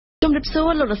บសួ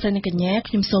រលោករស្មីកញ្ញា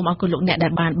ខ្ញុំសូមអរគុណលោកអ្នកដែ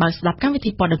លបានបើកស្ដាប់កម្មវិធី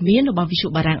ព័ត៌មានរបស់វិទ្យុ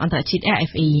បារាំងអន្តរជាតិ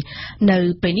RFI នៅ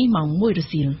ពេលនេះម៉ោង 1 រ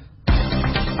សៀល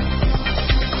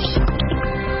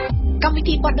កម្មវិ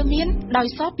ធីព័ត៌មានដោយ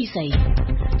សពិសី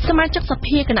សមាជិកស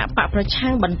ភាគណៈបកប្រឆាំ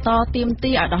ងបន្តទាម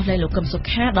ទារឲ្យដោះលែងលោកកឹមសុ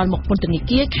ខាដល់មុខពន្ធនា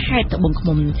គារខេត្តត្បូងឃ្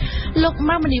មុំលោក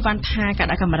ម៉ៅមនីវ៉ាន់ថាការ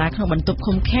ដាក់កាមេរ៉ាក្នុងបន្ទប់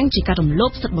ឃុំឃាំងជាការរំលោ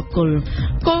ភសិទ្ធិបុគ្គល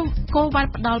កូវ៉ា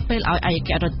ត់ផ្ដាល់ពេលឲ្យឯកអគ្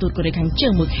គរដ្ឋទូតកូរ៉េខាងជើ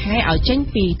ងមួយខែឲ្យចេញ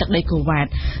ពីទឹកដីកូវ៉ាត់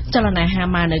ចលនាហា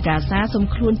ម៉ានៅហ្គាហ្សាសូម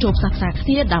ខ្លួនចូលផ្សះផ្សាគ្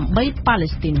នាដើម្បីប៉ាឡេ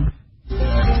ស្ទីន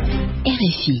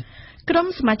RFIក្រុម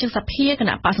សមាជិកសភាគ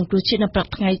ណៈបកសង្គ្រោះជាតិនៅព្រឹក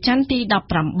ថ្ងៃច័ន្ទទី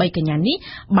 18 កញ្ញានេះ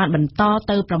បានបន្ត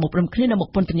ទៅប្រមុខព្រមគ្នានៅមុខ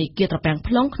ពន្ធនាគារត្រពាំង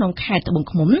plong ក្នុងខេត្តត្បូង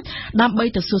ឃ្មុំដើម្បី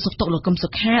ទៅសួរសុខទុក្ខលោកកឹមសុ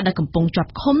ខាដែលកំពុងជា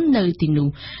ប់ឃុំនៅទីនោះ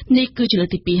នេះគឺជាលើក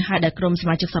ទី 2 ហើយដែលក្រុមស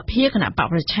មាជិកសភាគណៈបក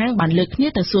ប្រឆាំងបានលើកគ្នា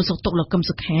ទៅសួរសុខទុក្ខលោកកឹម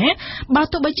សុខាបើ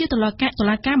ទោះបីជាតុលា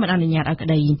ការមិនអនុញ្ញាតឲ្យក្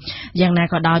តីយ៉ាងណា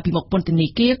ក៏ដោយពីមុខពន្ធនា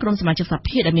គារក្រុមសមាជិកស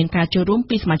ភាដែលមានការចូលរួម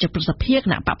ពីសមាជិកព្រឹទ្ធសភាគ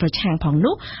ណៈបកប្រឆាំងផង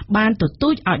នោះបានទទូ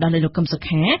ចឲ្យដោះលែងលោកកឹមសុ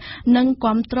ខានិង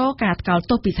គាំទ្រការថ្កោល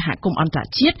ទោសពីសហគមន៍អន្តរ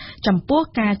ជាតិចំពោះ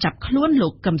ការចាប់ខ្លួនលោ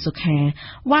កកឹមសុខា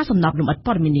វ៉ាសំណប់លំអិត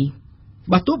ព័ត៌មាននេះ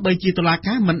បើទោះបីជាតុលា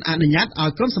ការមិនអនុញ្ញាតឲ្យ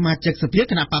ក្រុមសមាជិកសភាគ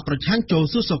ណៈបកប្រឆាំងចូល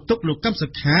សួរសុខទុក្ខលោកកឹមសុ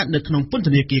ខានៅក្នុងពន្ធ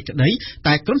នាគារក្តី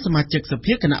តែក្រុមសមាជិកស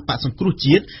ភាគណៈបកសង្គ្រោះ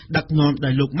ជាតិដឹកនាំដោ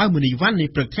យលោកម៉ៅមនីវ៉ាន់នៃ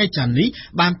ព្រឹកថ្ងៃច័ន្ទនេះ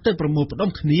បានទៅប្រមូលផ្ដុំ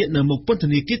គ្នានៅមុខពន្ធ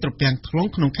នាគារត្រពាំង plong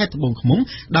ក្នុងខេត្តត្បូងឃ្មុំ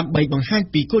ដើម្បីបង្ហាញ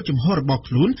ពីគោលជំហររបស់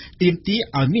ខ្លួនទាមទារ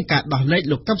ឲ្យមានការដោះលែង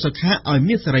លោកកឹមសុខាឲ្យ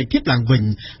មានសេរីភាពឡើងវិញ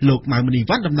លោកម៉ៅមនី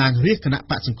វ៉ាន់តំណាងរាស្ត្រគណៈ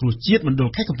បកសង្គ្រោះជាតិមណ្ឌល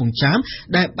ខេត្តកំពង់ចាម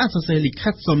ដែលបានសរសេរលិខិ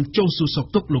តសុំចូលសួរសុខ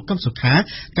ទុក្ខលោកកឹមសុខា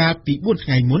កាលពី4 ថ្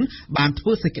ងៃមុនបានធ្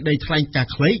វើសេចក្តីថ្លែងការ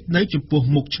ណ៍ខ្លីនៅចំពោះ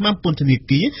មុខឆ្មាំពន្ធនា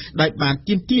គារដែលបាន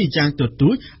ទាមទារយ៉ាងទទូ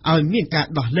ចឲ្យមានការ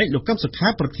ដោះលែងលោកកឹមសុខា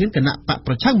ប្រធានគណៈបក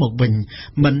ប្រឆាំងមកវិញ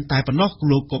មិនតែប៉ុណ្ណោះ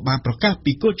លោកក៏បានប្រកាស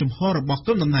ពីគោលជំហររបស់ក្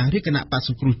រុមតំណាងរាស្ត្រគណៈបកស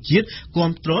ង្គ្រោះជាតិ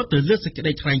គាំទ្រទៅលើសេចក្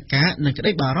តីថ្លែងការណ៍និងក្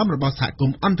តីបារម្ភរបស់សហគម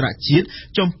ន៍អន្តរជាតិ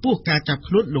ចំពោះការចាប់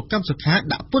ខ្លួនលោកកឹមសុខា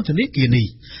ដាក់ពន្ធនាគារនេះ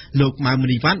លោកម៉ៅម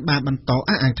នីវ៉ាន់បានបន្ត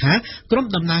អះអាងថាក្រុម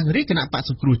តំណាងរាស្ត្រគណៈបក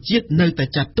សង្គ្រោះជាតិនៅតែ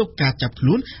ចាត់ទុកការចាប់ខ្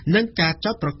លួននិងការ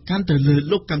ចោទប្រកាន់ទៅលើ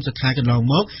លោកកឹមសុខាកន្លង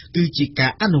មកគឺជាកា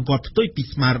រអនុវត្តផ្ទុយពី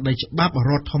ស្មារតីច្បាប់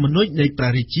រដ្ឋធម្មនុញ្ញនៃព្រះ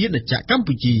រាជាណាចក្រកម្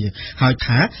ពុជាហើយ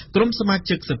ថាក្រុមសមា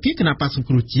ជិកសភាគណៈបកសង្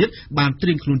គ្រោះជាតិបានត្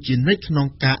រៀមខ្លួនជានិច្ចក្នុង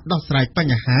ការដោះស្រាយប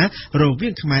ញ្ហារវា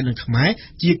ងខ្មែរនិងខ្មែរ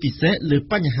ជាពិសេសលើ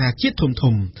បញ្ហាជាតិ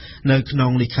ធំនៅក្នុ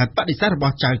ងលិខិតបដិសេធរប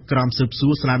ស់ចៅក្រមស៊ើបសួ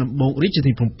រសាលាដំបងរាជធា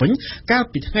នីភ្នំពេញកាល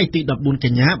ពីថ្ងៃទី 14 ក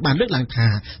ញ្ញាបានលើកឡើងថា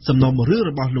សំណុំរឿង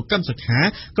របស់លោកកឹមសុខា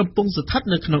កំពុងស្ថិត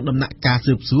នៅក្នុងដំណាក់កាល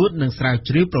ស៊ើបសួរនិងស្រាវ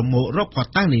ជ្រាវប្រមូលរកភស្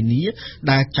តុតាងនានា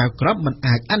ដែលចៅក្រមមិន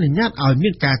អាចអនុញ្ញាតឲ្យមា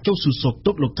នការចូលសួរសុខ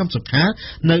ទុក្ខលោកកឹមសុខា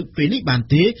នៅពេលនេះបាន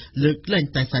ទេលើកលែង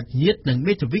តែសាច់ញាតិនិង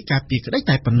មេធាវីការពារក្តី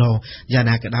តែប៉ុណ្ណោះយ៉ាង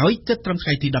ណាក៏ដោយគិតត្រឹមថ្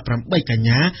ងៃទី 18 កញ្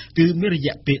ញាគឺមានរ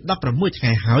យៈពេល 16 ថ្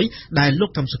ងៃហើយដែលលោក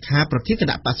កឹមសុខាប្រធានគ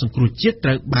ណៈបក្សសង្គ្រោះជាតិត្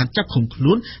រូវបានចាប់ឃុំខ្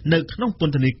លួននៅក្នុងព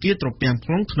ន្ធនាគារត្រពាំង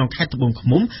plong ក្នុងខេត្តត្បូងឃ្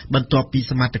មុំបន្ទាប់ពី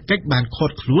សមាជិកបានឃា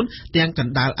ត់ខ្លួនទាំងក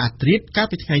ណ្ដាលអាត្រៀតកាល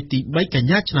ពីថ្ងៃទី 3 កញ្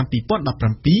ញាឆ្នាំ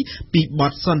 2017 ពីប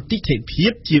ទសន្តិភា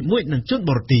ពជាមួយនឹងជន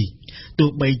បរទេសទោះ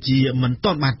បីជាមិន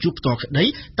ទាន់បានជួបផ្ទាល់ក្តី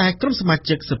តែក្រុមសមា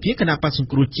ជិកសភាគណៈបក្សសង្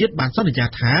គ្រោះជាតិបានសន្យា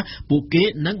ថាពួកគេ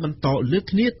នឹងបន្តលើក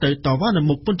គ្នាទៅតវ៉ានៅ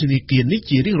មុខពន្ធនាគារនេះ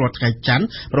ជារៀងរាល់ថ្ងៃច័ន្ទ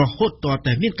រហូតទាល់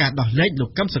តែមានការដោះលែងលោក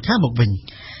កឹមសុខាមកវិញ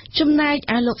ចំណែក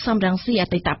ឯលោកសំរងស៊ីអ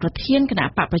តីតប្រធានគណៈ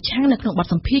បកប្រឆាំងនៅក្នុងបទ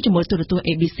សម្ភាសន៍ជាមួយទូរទស្សន៍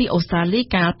ABC អូស្ត្រាលី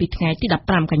កាលពីថ្ងៃទី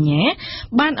 15 កញ្ញា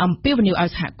បានអំពាវនាវឲ្យ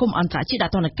សហគមន៍អន្តរជាតិដា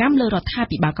ក់ទណ្ឌកម្មលើរដ្ឋា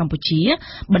ភិបាលកម្ពុជា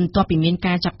បន្ទាប់ពីមាន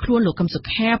ការចាប់ខ្លួនលោកកឹមសុ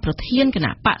ខាប្រធានគ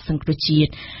ណៈបកសង្គ្រោះជាតិ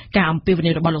ការអំពាវ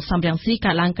នាវរបស់លោកសំរងស៊ី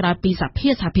កើតឡើងក្រោយពីសហ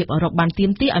ភាពអឺរ៉ុបបានទា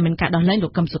មទារឲ្យមានការដោះលែងលោ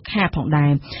កកឹមសុខាផងដែ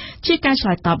រជាការឆ្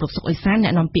លើយតបលោកសុកអេសានអ្ន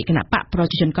កនាំពាក្យគណៈបកប្រ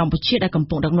ជាជនកម្ពុជាដែលកំ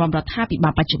ពុងដឹកនាំរដ្ឋាភិបា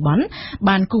លបច្ចុប្បន្ន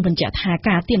បានគូបញ្ជាក់ថា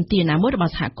ការទាមទារណាមួយរប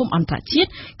ស់សហគមន៍អន្តរជាតិ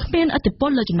គ្មានឥទ្ធិពល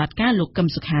លើចំណាត់ការលោកកឹម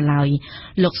សុខាឡើយ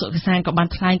លោកសុកសានក៏បាន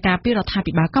ថ្លែងការពីរដ្ឋា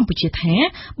ភិបាលកម្ពុជាថា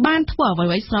បានធ្វើអ្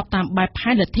វីៗស្របតាមបែបផែ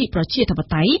នលទ្ធិប្រជាធិប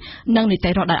តេយ្យនិងនីតិ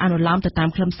រដ្ឋដែលអនុលោមទៅតាម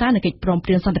ខ្លឹមសារនៃកិច្ចព្រមព្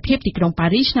រៀងសន្តិភាពទីក្រុងប៉ា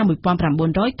រីសឆ្នាំ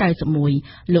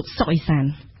 1991 លោកសុកអេសាន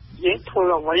យើងធ្វើ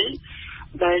អ្វី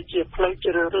ដែលជាផ្លូវ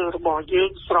ជ្រើសរើសរបស់យើង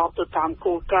ស្របទៅតាម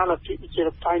គោលការណ៍លទ្ធិប្រជា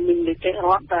ធិបតេយ្យនិងនីតិរ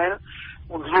ដ្ឋដែល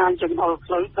បង្ហាញចំអល់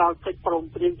ផ្លូវដល់កិច្ចព្រម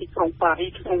ព្រៀងទីក្រុងប៉ារី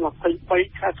សថ្ងៃ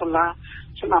 23 ខែតុលា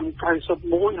ឆ្នាំ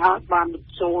 91 ហើយបានប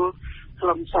ញ្ចូលខ្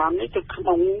លឹមសារនេះទៅក្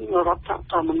នុងរដ្ឋ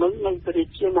ធម្មនុញ្ញនៃព្រះរា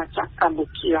ជាណាចក្រកម្ពុ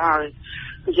ជាហើយ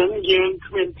អញ្ចឹងយើង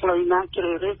គ្មានផ្លូវណាជ្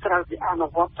រើសរើសក្រៅពីអនុ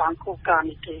វត្តតាមគោលការណ៍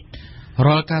នេះទេ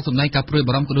រាល់ការសម្ដែងការព្រួយ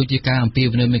បារម្ភក៏ដូចជាការអំពា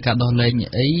វនាវមានការដោះលែង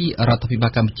អីរដ្ឋាភិបា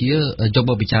លកម្ពុជាយកម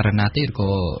កពិចារណាទេឬក៏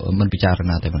មិនពិចារ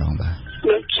ណាទេម្ដងបាទ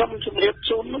ខ្ញុំជម្រាប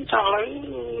ជូននឹងថាឥឡូវ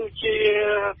ជា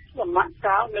ដំណាក់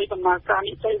កាលនៃដំណើរការ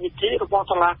នីតិវិធីរបស់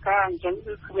តុលាការអញ្ចឹង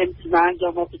គឺគ្មានពីណាយ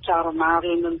កមកពិចារណា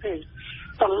រឿងហ្នឹងទេ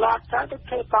តុលាការទៅ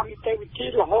ធ្វើតាមនីតិវិធី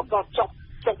រហូតដល់ចប់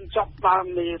ចំចប់ដើម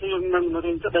នៃរឿងនឹង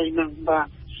រឿងក្តីនឹងបាទ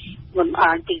មិន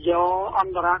អាចទៅយកអ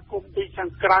ន្តរាគមពីខា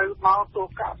ងក្រៅមកទោះ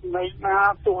ករណីណា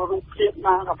ទោះរូបភាព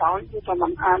ណាក៏ដោយគឺថាมั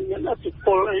นអាចមានឥទ្ធិព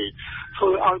លអីធ្វើ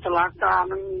ឲ្យតុលាការ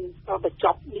នឹងបញ្ច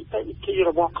ប់នីតិវិធី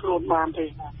របស់ខ្លួនបានទេ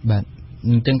បាទអ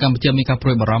ញ្ចឹងកម្ពុជាមានការព្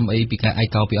រួយបារម្ភអីពីការឯ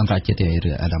កោពីអន្តរជាតិទេ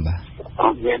ឬអាដាមបាទអ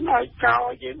ត់មានឯកោ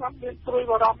យើងអត់មានព្រួយ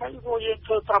បារម្ភអីព្រោះយើង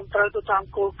ធ្វើត្រឹមត្រូវទៅតាម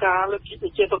គោលការណ៍លទ្ធិប្រ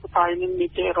ជាធិបតេយ្យនិងនី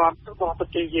តិរដ្ឋរបស់ប្រ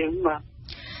ទេសយើងបាទ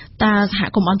តើសហ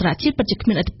គមន៍អន្តរជាតិពិតជាគ្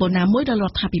មានឥទ្ធិពលណាមួយដល់រ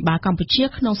ដ្ឋាភិបាលកម្ពុជា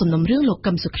ក្នុងសំណុំរឿងលោក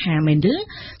កឹមសុខាមែនទេ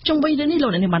ជុំវិញរឿងនេះលោ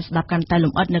កអ្នកបានស្ដាប់កាន់តែល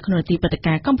ម្អិតនៅក្នុងនីតិព្រឹត្តិ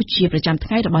ការណ៍កម្ពុជាប្រចាំថ្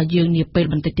ងៃរបស់យើងនាពេល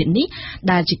បន្តិចទៀតនេះ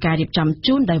ដែលជាការរៀបចំ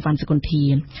ជូនដោយវ៉ាន់សុគន្ធា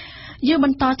យើងប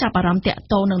ន្តចាប់អារម្មណ៍តាក់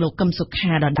ទងនឹងលោកកឹមសុ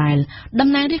ខាដដែលតំ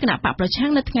ណាងរាជគណៈបកប្រឆាំ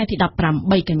ងនៅថ្ងៃទី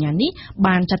18កញ្ញានេះ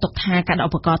បានចាត់ទុកថាការដាក់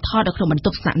ឧបករណ៍ថតនៅក្នុងបន្ទ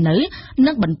ប់ស្នាក់នៅ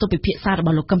និងបន្ទប់ពិភាក្សារប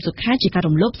ស់លោកកឹមសុខាជាការ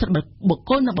រំលោភសិទ្ធិបុគ្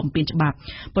គលនិងបំពានច្បាប់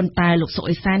ប៉ុន្តែលោកសុក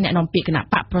អេសានអ្នកនាំពាក្យគណៈ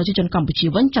បកប្រជាជនកម្ពុជា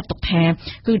វិញចាត់ទុកថា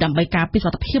គឺដើម្បីការពារសុ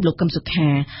ខភាពលោកកឹមសុខា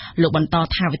លោកបន្ត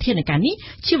ថាវិធានការនេះ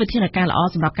ជាវិធានការល្អ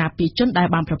សម្រាប់ការពារជនដែល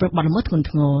បានប្រព្រឹត្តបទល្មើសធ្ងន់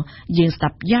ធ្ងរយើងស្ដា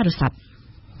ប់យ៉ារ៉ាសាប់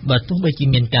បើទោះបីជា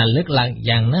មានការលើកឡើង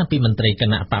យ៉ាងណាពីមន្ត្រីគ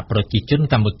ណៈបកប្រជាជន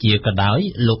កម្ពុជាក៏ដោយ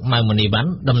លោកម៉ៅមនីវ៉ាន់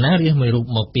តំណាងរាស្ត្រមួយរូប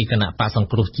មកពីគណៈបកសង្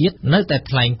គ្រោះជាតិនៅតែ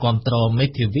ថ្លែងគាំទ្រមេ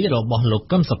ធាវីរបស់លោក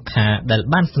កឹមសុខាដែល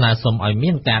បានស្នើសុំឲ្យ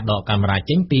មានការដកកាមេរ៉ា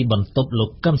ចេញពីបន្ទប់លោក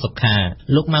កឹមសុខា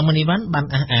លោកម៉ៅមនីវ៉ាន់បាន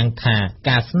អះអាងថា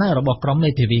ការស្នើរបស់ក្រុមមេ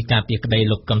ធាវីការពារក្តី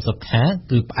លោកកឹមសុខា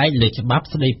គឺផ្អែកលើច្បាប់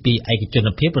ស្តីពីឯកជន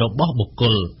ភាពរបស់បុគ្គ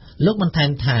លលោកបន្ថែ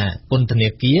មថាពន្ធនា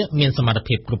គារមានសមត្ថ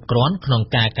ភាពគ្រប់គ្រាន់ក្នុង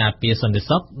ការការពារសន្តិ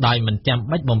សុខដោយមិនចាំ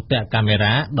បាច់បំពាក់កាមេ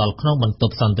រ៉ាដល់ក្នុងបន្ទ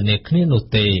ប់សន្ទនាគ្នានោះ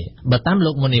ទេបើតាម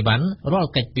លោកមុនីវ៉ាន់រាល់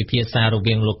កិច្ចពិភាក្សារ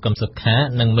វាងលោកកឹមសុខា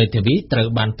និងមេធាវីត្រូវ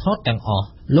បានថតទាំងអស់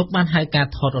លោកបានហៅការ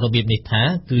ថតរបៀបនេះថា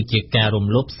គឺជាការរំ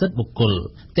លោភសិទ្ធិបុគ្គល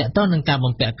ទាក់ទងនឹងការ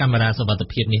បំពាក់កាមេរ៉ាសុវត្ថិ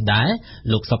ភាពនេះដែរ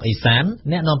លោកសុកអេសាន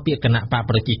អ្នកនាំពាក្យគណៈបក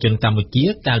ប្រជាជនកម្ពុជា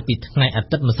កាលពីថ្ងៃអា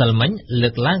ទិត្យម្សិលមិញលើ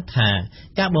កឡើងថា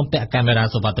ការបំពាក់កាមេរ៉ា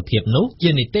សុវត្ថិភាពនោះជា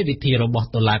នីតិវិធីរបស់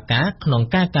តុលាការក្នុង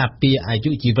ការការពារអា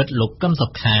យុជីវិតលោកកឹមសុ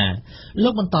ខាលោ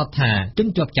កបន្តថាជន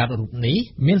ជាប់ចោទរូបនេះ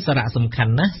មានសារៈសំខា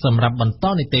ន់ណាស់សម្រាប់បន្ត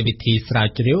នីតិវិធីស្រាវ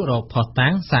ជ្រាវរកភស្តុតា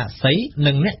ងសាក្សី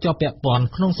និងអ្នកជាប់ពាក់ព័ន្ធ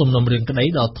ក្នុងសំណុំរឿងក្តី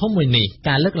ដ៏ធំមួយនេះ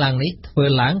ការលើកឡើងនេះធ្វើ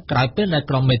ឡើងក្រោយពេលដែល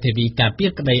ក្រុមមេធាវីការពារ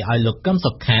ក្តីឲ្យលោកកឹម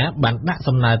សុខាបានដាក់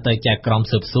សំណើទៅចែកក្រុម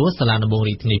ស៊ើបសួរសាលាដំបង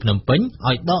រាជធានីភ្នំពេញ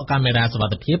ឲ្យដកកាមេរ៉ាសុវ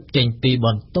ត្ថិភាពចេញពីប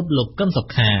ន្ទប់លោកកឹមសុ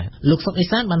ខាលោកសុកអេ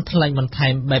សានបានថ្លែងបន្ថែ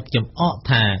មបែបចំអក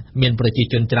ថាមានប្រជា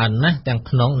ជនច្រើនណាស់ទាំង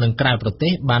ក្នុងនិងក្រៅប្រទេ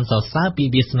សបានសរសើរពី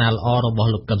វាសនាល្អរបស់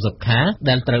លោកកឹមសុខា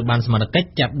ដែលត្រូវបានសមត្ថកិច្ច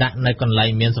ចាប់ដាក់នៅកន្លែង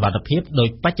មានសុវត្ថិភាពដោយ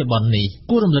បច្ចុប្បន្ននេះ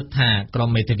គួររំលឹកថាក្រុម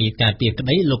មេធាវីការពារក្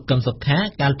តីលោកកឹមសុខា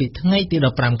កាលពីថ្ងៃទី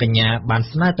15កញ្ញាបាន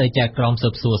ស្នើទៅចែកក្រុមស៊ើ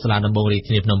បសួរសាលាដំបងរាជ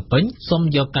ធានីភ្នំពេញសូម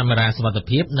យកកាមេរ៉ាសុវត្ថិ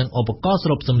ភាពនិងឧបករណ៍ស្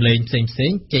រូបសំឡេងផ្សេងៗ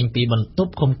ចេញពីបន្ទ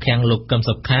ប់ឃុំឃាំងលោកកឹម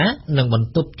សុខានិងបន្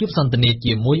ទប់ជួបសន្ទនា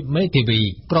ជាមួយមេធាវី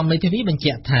ក្រុមមេធាវីបញ្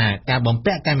ជាក់ថាការបំ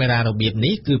ពាក់កាមេរ៉ារបៀប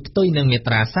នេះគឺផ្ទុយនឹងមា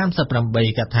ត្រា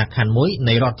38កថាខណ្ឌ1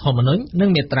នៃរដ្ឋធម្មនុញ្ញនិង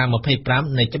មាត្រា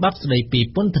25នៃច្បាប់ស្តីពី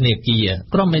ពន្ធនាគារ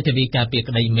ក្រុមមេធាវីការពារ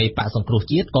ក្តីមេបកសង្គ្រោះ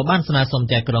ជាតិក៏បានស្នើសុំ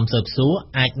ចែកក្រុមស៊ើបសួរ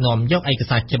អាចនាំយកឯក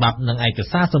សារច្បាប់និងឯក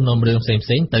សារសំណុំរឿងផ្សេង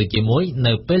ៗទៅជាមួយ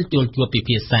នៅពេលជួបពិ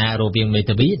ភាក្សារវាងមេ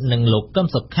ធាវីនិងលោកកឹម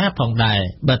សុខាផងដែរ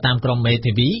បើតាមក្រុមមេ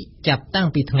ធាវីចាប់តាំង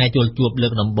ពីថ្ងៃជួបលើ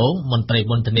កដំបូងមន្ត្រី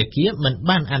ពន្ធនាគារមិន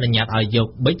បានអនុញ្ញាតឲ្យយក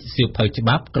ប៊ិចសៀវភៅច្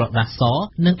បាប់ក្រដាសស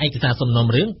និងឯកសារសំណុំ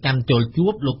រឿងកាន់ចូលជួ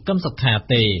បលោកកឹមសុខា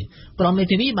ទេក្រុមមេ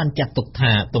ធាវីបានចាត់ទុក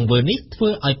ថាទង្វើនេះធ្វើ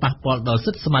ឲ្យប៉ះពាល់ដល់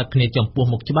សិទ្ធិស្មើគ្នាចំពោះ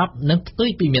មុខច្បាប់និងផ្ទុយ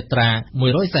ពីមាត្រា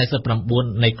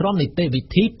149នៃក្រមនីតិវិ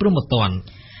ធីព្រហ្មទណ្ឌ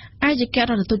ឯកអគ្គ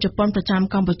រដ្ឋទូតជប៉ុនប្រចាំ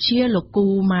កម្ពុជាលោកគូ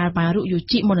ម៉ាបារុយុ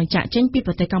ជីមុននឹងចាក់ចេញពី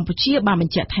ប្រទេសកម្ពុជាបានប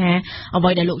ញ្ជាក់ថាអ្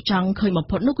វីដែលលោកចង់ឃើញបំ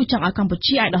ផុតនោះគឺចង់ឲ្យកម្ពុ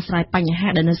ជាអាចដោះស្រាយបញ្ហា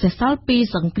ដែលនៅសេសសល់ពី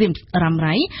សង្គ្រាមរ៉ាំ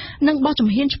រ៉ៃនិងបោះជំ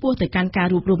ហានឆ្ពោះទៅកាន់ការ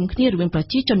រួបរวมគ្នារវាងប្រ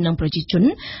ជាជននិងប្រជាជន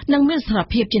និងមានស្ថិរ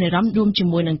ភាពជានិរន្តរ៍រួមជា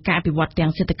មួយនឹងការអភិវឌ្ឍទាំ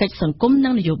ងសេដ្ឋកិច្ចសង្គមនិ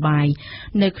ងនយោបាយ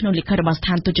នៅក្នុងលិខិតរបស់ស្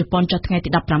ថានទូតជប៉ុនចុះថ្ងៃទី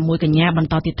16កញ្ញាបន្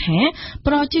តទៀតថា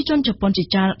ប្រជាជនជប៉ុនជា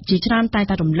ច្រើនតែង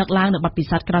តែរំលឹកឡើងនៅបទពិ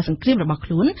សោធន៍ក្រោយសង្គ្រាមរបស់ខ្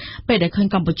លួនពេលដែលឃើញ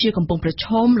កម្ពុជាកំពុងប្រឈ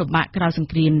មលំបាកក្រោយសង្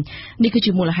គ្រាមនេះគឺ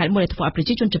ជាមូលហេតុមួយដែលធ្វើឲ្យប្រ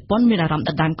ជាជនជប៉ុនមានអារម្មណ៍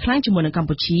ដណ្ដើមខ្លាំងជាមួយនឹងកម្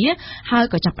ពុជាហើយ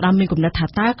ក៏ចាប់ផ្ដើមមានគំនិតថា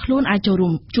តើខ្លួនអាចចូលរួ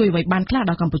មជួយអ្វីបានខ្លះ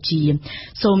ដល់កម្ពុជា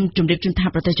សូមជម្រាបជូនថា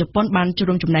ប្រទេសជប៉ុនបានចូល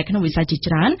រួមចំណែកក្នុងវិស័យជា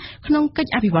ច្រើនក្នុងកិច្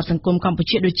ចអភិវឌ្ឍសង្គមកម្ពុ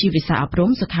ជាដូចជាវិស័យអប់រំ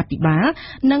សុខាភិបាល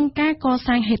និងការក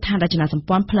សាងហេដ្ឋារចនាសម្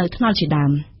ព័ន្ធផ្លូវថ្នល់ជាដើ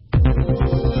ម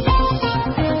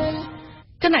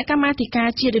គណៈកម្មាធិការ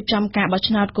ជាតិរៀបចំការបោះ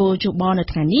ឆ្នោតគោលជបនៅ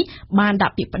ថ្ងៃនេះបានដា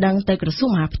ក់ពាក្យប្តឹងទៅក្រសួង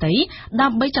មហាផ្ទៃដើ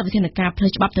ម្បីចាត់វិធានការផ្លូ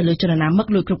វច្បាប់ទៅលើជនណាមឹក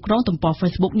លួចគ្រប់គ្រងទំព័រ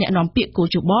Facebook អ្នកនាំពាក្យគោល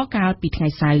ជបកាលពីថ្ងៃ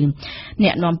សៅរ៍អ្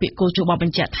នកនាំពាក្យគោលជបប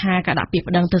ញ្ជាក់ថាការដាក់ពាក្យ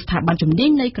ប្តឹងទៅស្ថាប័នជំនាញ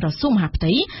នៃក្រសួងមហាផ្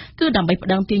ទៃគឺដើម្បីប្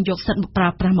តឹងទាញយកសិទ្ធិប្រើ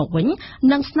ប្រាស់មកវិញ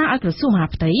និងស្នើឲ្យក្រសួងមហា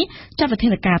ផ្ទៃចាត់វិធា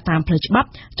នការតាមផ្លូវច្បាប់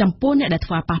ចំពោះអ្នកដែល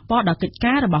ធ្វើប៉ះពាល់ដល់កិច្ច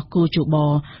ការរបស់គោលជ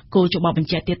បបញ្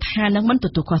ជាក់ទៀតថានឹងមិនទ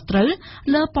ទួលខុសត្រូវ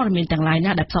លើព័ត៌មានទាំងឡាយ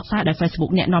ណាដែលផ្សព្វផ្សាយដោយ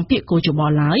Facebook អ្នកនាំពាក្យគោលជប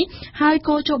ឡើយហើយ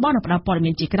គោលជបនឹងផ្ដល់ព័ត៌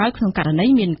មានជាក្រោយក្នុងករណី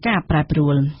មានការប្រែប្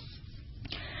រួល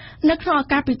នៅក្នុងឱ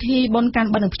កាសពិធីបុណ្យកាន់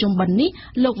បិណ្ឌនិងភ្ជុំបិណ្ឌនេះ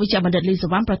លោកវិជ្ជបណ្ឌិតលីស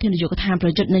វណ្ណប្រធាននាយកដ្ឋានប្រ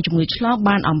យុទ្ធនឹងជំងឺឆ្លង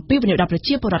បានអំពាវនាវដល់ប្រ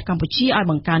ជាពលរដ្ឋកម្ពុជាឲ្យ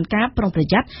បង្កើនការប្រុងប្រ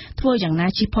យ័ត្នធ្វើយ៉ាងណា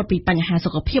ជៀសផុតពីបញ្ហាសុ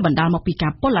ខភាពបណ្ដាលមកពីកា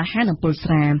រពុលអាហារនិងពុលស្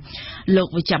រាលោក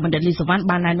វិជ្ជបណ្ឌិតលីសវណ្ណ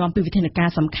បានណែនាំពីវិធានការ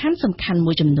សំខាន់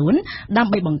មួយចំនួនដើ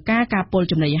ម្បីបង្ការការពុល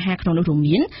ចំណីអាហារក្នុងនោះរួម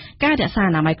មានការរក្សា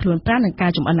អនាម័យខ្លួនប្រាណនិងកា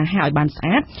រចម្អិនអាហារឲ្យបានស្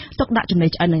អាតទុកដាក់ចំណី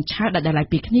ឆ្អិននិងឆៅដែលដៃ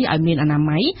ពីគ្នាឲ្យមានអនា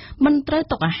ម័យមិនត្រូវ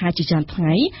ទុកអាហារជាច្រើនថ្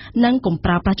ងៃនិងកុំប្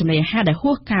រើប្រាស់ចំណីអាហារដែល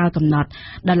ហួសកាលកំណត់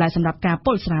ដែលឡាយសម្រាប់ការ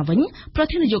ពុលស្រាវិញប្រ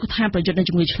ធាននាយកដ្ឋានប្រយុទ្ធនឹង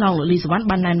ជំងឺឆ្លងលោកលីសវណ្ណ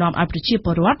បានណែនាំឲ្យប្រជាព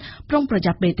លរដ្ឋប្រុងប្រ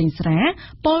យ័ត្នពេលទិញស្រា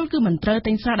ពុលគឺមិនត្រូវ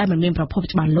ទិញស្រាដែលមិនមានប្រភព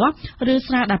ច្បាស់លាស់ឬ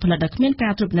ស្រាដែលផលិតដោយគ្មានកា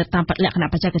រត្រួតពិនិត្យតាមលក្ខណៈ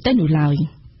បច្ចេកទេសនោះឡើយ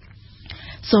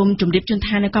សូមជម្រាបជូន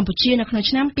ថានៅកម្ពុជានៅក្នុង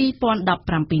ឆ្នាំ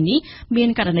2017នេះមាន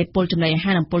ករណីពុលចំណីអា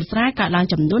ហារនិងពុលស្រាកើតឡើង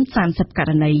ចំនួន30ក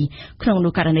រណីក្នុង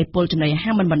នោះករណីពុលចំណីអាហា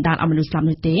រមិនបណ្ដាលឲ្យមនុស្សស្លាប់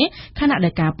នោះទេខណៈដែ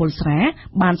លការពុលស្រា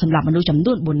បានសម្លាប់មនុស្សចំ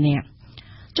នួន4នាក់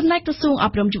ចំណែកក្រសួងអ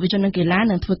ប់រំយុវជននិងកីឡា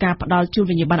នឹងធ្វើការផ្ដល់ជូន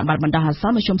វិញ្ញាបនបត្របណ្ដោះអាស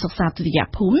ន្នមធ្យមសិក្សាទុតិយ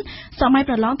ភូមិសម័យ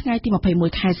ប្រឡងថ្ងៃទី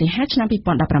21ខែសីហាឆ្នាំ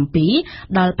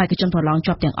2017ដល់បេក្ខជនប្រឡង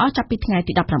ជាប់ទាំងអស់ចាប់ពីថ្ងៃ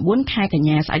ទី19ខែកញ្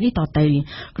ញាស្អែកនេះតទៅ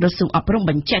ក្រសួងអប់រំ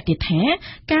បញ្ជាក់ទៀតថា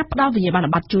ការផ្ដល់វិញ្ញាបន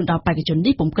បត្រជូនដល់បេក្ខជន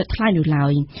នេះពុំគិតថ្លៃនោះឡើ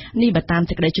យនេះបើតាម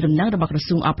សេចក្តីជូនដំណឹងរបស់ក្រ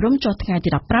សួងអប់រំចុះថ្ងៃទី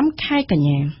15ខែកញ្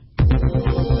ញា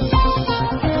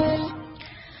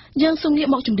យើងសូមងាក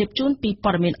មកជម្រាបជូនពី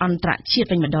ព័ត៌មានអន្តរជាតិ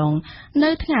វិញម្ដងនៅ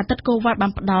ថ្ងៃអាទិត្យកូវ៉ាត់បា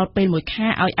នផ្ដល់ពេល1ខែ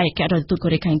ឲ្យឯកអគ្គរដ្ឋទូតកូ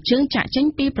រ៉េខាងជើងចាក់ចេញ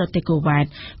ពីប្រទេសកូវ៉ាត់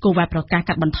ប្រកាស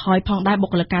កាត់បន្ថយផងដែរបុ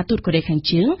គ្គលិកការទូតកូរ៉េខាង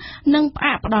ជើងនិងផ្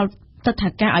អាកផ្ដល់ទិដ្ឋា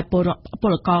ការឲ្យព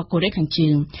លករកូរ៉េខាងជើ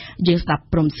ងយើងស្ដាប់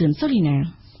ព្រមសឿនសូលី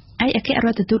ណាឯកអគ្គរ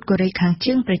ដ្ឋទូតកូរ៉េខាង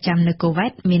ជើងប្រចាំនៅកូវ៉ា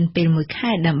ត់មានពេល1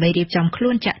ខែដើម្បីរៀបចំខ្លួ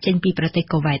នចាក់ចេញពីប្រទេស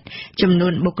កូវ៉ាត់ចំនួ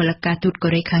នបុគ្គលិកការទូតកូ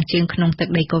រ៉េខាងជើងក្នុងទឹក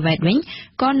ដីកូវ៉ាត់វិញ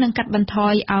ក៏នឹងកាត់បន្ថ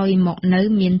យឲ្យមកនៅ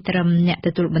មានត្រឹមអ្នកទ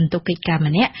ទួលបន្ទុកកិច្ចការ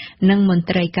ម្នាក់និងមន្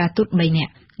ត្រីការទូត3នា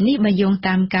ក់នេះបើយោង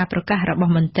តាមការប្រកាសរប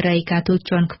ស់មន្ត្រីការទូត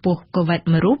ជាន់ខ្ពស់កូវ៉ាត់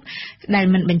មួយរូបដែល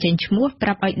មិនបញ្ចេញឈ្មោះប្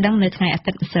រាប់ឲ្យដឹងនៅថ្ងៃអា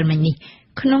ទិត្យម្សិលមិញនេះ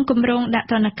ក្នុងគម្រោងដាក់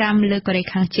ទណ្ឌកម្មលើកូរ៉េ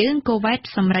ខាងជើងកូវ៉ាត់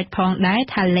សម្រេចផងដែរ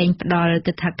ថាលែងផ្ដល់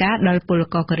ទិដ្ឋាការដល់ពល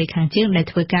ករកូរ៉េខាងជើងដែល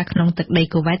ធ្វើការក្នុងទឹកដី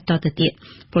កូវ៉ាត់តទៅទៀត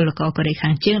ពលករកូរ៉េខា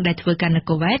ងជើងដែលធ្វើការនៅ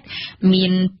កូវ៉ាត់មា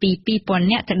នពី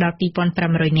 2000 នាក់ទៅដល់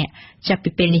 2500 នាក់ចាប់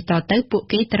ពីពេលនេះតទៅពួក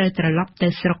គេត្រូវត្រឡប់ទៅ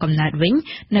ស្រុកកំណើតវិញ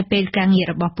នៅពេលការងារ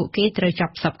របស់ពួកគេត្រូវច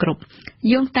ប់សពគ្រប់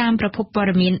យោងតាមប្រភពព័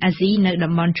ត៌មានអាស៊ីនៅ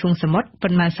តំបន់ឈូងសមុទ្រប៉ុ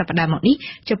ន្មានសប្តាហ៍មកនេះ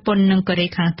ជប៉ុននិងកូរ៉េ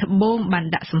ខាងត្បូងបាន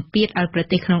ដាក់សម្ពាធឲ្យប្រ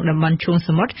ទេសក្នុងតំបន់ឈូងស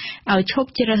មុទ្រឲ្យឈប់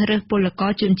ជ្រើសរើសពលក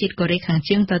រជនជាតិកូរ៉េខាង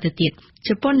ជើងតទៅទៀតជ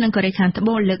ប៉ុននិងកូរ៉េខាងត្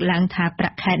បូងលើកឡើងថាប្រា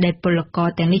ក់ខែដែលពលករ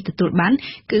ទាំងនេះទទួលបាន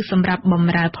គឺសម្រាប់ប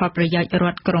ម្រើផលប្រយោជន៍រ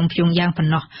ដ្ឋក្រុងព្យុងយ៉ាងប៉ុ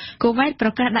ណ្ណោះកូវ៉ាត់ប្រ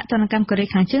កាសដាក់ទណ្ឌកម្មកូរ៉េ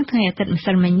ខាងជើងថ្ងៃអាទិត្យម្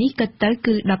សិលមិញនេះគិតទៅ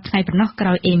គឺ10ថ្ងៃប៉ុណ្ណោះក្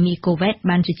រោយអេមីកូវ៉ាត់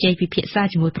បានជជែកពិភាក្សា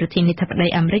ជាមួយប្រធានាធិបតី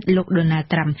អាមេរិកលោកដូណាល់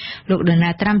ត្រាំលោកដូណា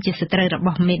ល់ត្រាំជាសត្រូវរប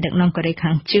ស់មេដឹកនាំកូរ៉េ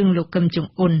ខាងជើងលោកគឹមចុង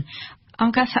អ៊ុនអ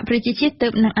ង្គការសហប្រជាជាតិទើ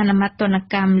បនឹងអនុម័តទណ្ឌ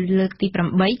កម្មលើកទី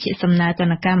8ជាសំណើទ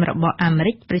ណ្ឌកម្មរបស់អាមេ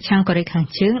រិកប្រឆាំងកូរ៉េខាង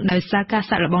ជើងដោយសារការ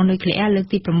សាកល្បងនុយក្លេអ៊ែរលើក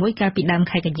ទី6កាលពីដើម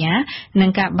ខែកញ្ញានិ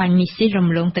ងការបាញ់មីស៊ីលរំ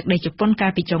លងទឹកដីជប៉ុនកា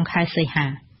លពីចុងខែសី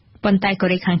ហាប៉ុន្តែកូ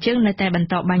រ៉េខាងជើងនៅតែបន្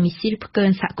តបាញ់មីស៊ីលផ្កើ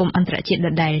នសហគមន៍អន្តរជាតិ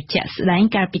ដដែលជាក់ស្ដែង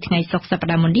កាលពីថ្ងៃសុក្រសប្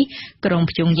តាហ៍មុននេះក្រុង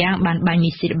ព្យុងយ៉ាងបានបាញ់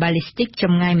មីស៊ីលបាល់លីស្ទិកច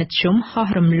ម្ងាយមធ្យមហោះ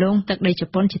រំលងទឹកដីជ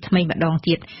ប៉ុនជាថ្មីម្ដង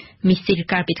ទៀតមីស៊ីល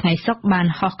កាលពីថ្ងៃសុក្របាន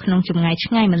ហោះក្នុងចម្ងាយ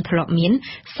ឆ្ងាយមិនធ្លាប់មាន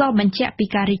សបញ្ជាក់ពី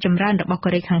ការរីកចម្រើនរបស់កូ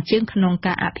រ៉េខាងជើងក្នុង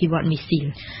ការអភិវឌ្ឍមីស៊ីល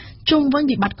ជុំវិញ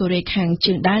វិបត្តិកូរ៉េខាង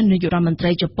ជើងដែរនាយករដ្ឋមន្ត្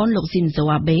រីជប៉ុនលោកស៊ីនហ្សូ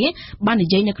អាបេបាននិ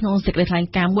យាយនៅក្នុងសេចក្តីថ្លែង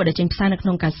ការណ៍មួយដែលចេញផ្សាយនៅក្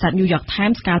នុងកាសែត New York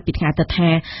Times កាលពីថ្ងៃអាទិត្យថា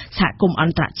សហគមន៍អ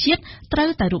ន្តរជាតិត្រូវ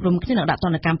តែរួបរวมគ្នានឹងដាក់ទ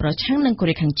ណ្ឌកម្មប្រឆាំងនឹងកូ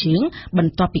រ៉េខាងជើងប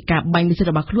ន្ទាប់ពីការបាញ់មីស៊ីល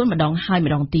របស់ខ្លួនម្ដងហើយ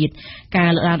ម្ដងទៀតការ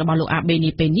លើកឡើងរបស់លោកអាបេ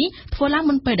នេះពេលនេះធ្វើឡើង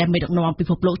មុនពេលដែលមេដឹកនាំពិ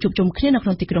ភពលោកជួបជុំគ្នានៅក្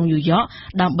នុងទីក្រុង New York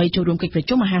ដើម្បីចូលរួមកិច្ចប្រ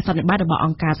ជុំមហាសន្និបាតរបស់អ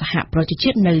ង្គការសហប្រជាជា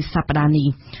តិនៅសប្តាហ៍នេះ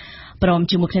ព្រម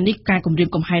ជាមួយគ្នានេះការគម្រាម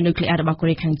កំហែងនុយក្លេអ៊ែររបស់កូ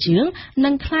រ៉េខាងជើងនឹ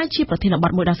ងក្លាយជាប្រធានប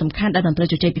ទមួយដ៏សំខាន់ដែលនឹងត្រូវ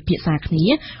ជជែកពិភាក្សាគ្នា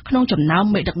ក្នុងចំណោម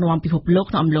មេដឹកនាំពិភពលោក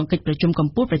ក្នុងអំឡុងកិច្ចប្រជុំកំ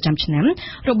ពូលប្រចាំឆ្នាំ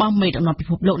របស់មេដឹកនាំពិ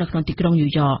ភពលោកនៅក្នុងទីក្រុងញូ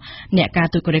វយ៉កអ្នកការ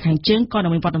ទូតកូរ៉េខាងជើងក៏នឹ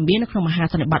ងមានវត្តមាននៅក្នុងមហា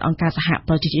សន្និបាតអង្គការសហ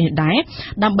ប្រជាជាតិនេះដែរ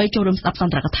ដើម្បីចូលរួមស្ដាប់ស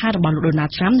ន្ទរកថារបស់លោកដូណា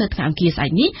ល់ត្រាំនៅថ្ងៃអង្គារស្អែ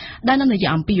កនេះដែលនឹងនិយាយ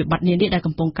អំពីវិបត្តិនានាដែល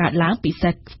កំពុងកើតឡើងពិសេ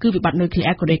សគឺវិបត្តិនុយក្លេ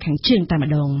អ៊ែរកូរ៉េខាងជើងតែ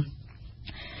ម្ដង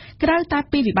ក្រៅតែ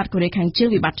ពីវិបត្តិកូរ៉េខាងជើង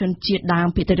វិបត្តិជនជាតិដើម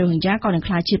ភាគតិចរ៉ូហិញយ៉ាក៏នឹង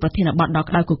ក្លាយជាប្រធានបទដ៏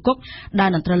ក្តៅគគុកដែល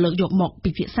នឹងត្រូវលើកយកមក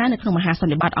ពិភាក្សានៅក្នុងមហាស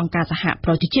ន្និបាតអង្គការសហប្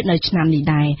រជាជាតិនៅឆ្នាំនេះ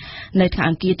ដែរនៅថ្ងៃ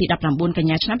អង្គារទី19កញ្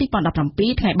ញាឆ្នាំ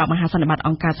2017ថ្ងៃបើកមហាសន្និបាតអ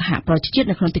ង្គការសហប្រជាជាតិ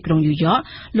នៅក្នុងទីក្រុងញូវយ៉ក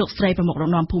លោកស្រីប្រមុខរ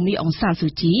ដ្ឋមន្ត្រីភូមិអង្សានស៊ូ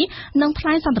ជីនឹងថ្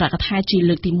លែងសន្ទរកថាជា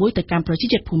លើកទី1ទៅកាន់ប្រជា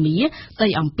ជាតិភូមិស្ដី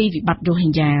អំពីវិបត្តិរ៉ូហិ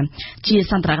ញយ៉ាជា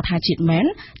សន្ទរកថាជាតិមែន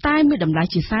តែមានតម្លៃ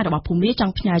ជាសាររបស់ភូមិច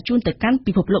ង់ផ្ញើជូនទៅកាន់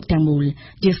ពិភពលោកទាំងមូល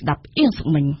យើងស្ដាប់អៀងសុក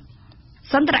មិញ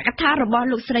សន្ទរកថារបស់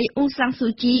លោកស្រីអ៊ុងសាំងស៊ូ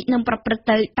ជីនឹងប្រព្រឹត្ត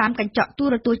ទៅតាមកញ្ចក់ទូ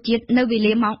រទស្សន៍ជាតិនៅវេ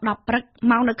លាម៉ោង10ព្រឹក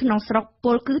ម៉ោងនៅក្នុងស្រុកព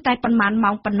លគឺតែប៉ុន្មាន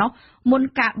ម៉ោងប៉ុណ្ណោះមុន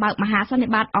ការបើកមហាសន្និ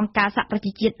បាតអង្គការសហប្រ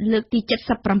ជាជាតិលើកទី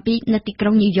77នៅទីក្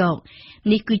រុងញូវយ៉ក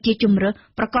នេះគឺជាជំរើស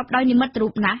ប្រកបដោយនិមិត្តរូ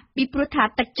បណាស់ពីព្រោះថា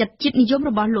ទឹកចិត្តជាតិនិយម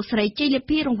របស់លោកស្រីជ័យលា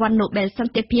ភីរង្វាន់ Nobel ស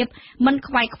ន្តិភាពមិន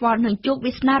ខ្វាយខ្វល់នឹងជោគ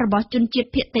វាសនារបស់ជនជាតិ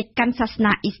ភាគតិចកាន់សាស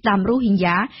នាអ៊ីស្លាមរ៉ូហិញ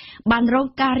យ៉ាបានរង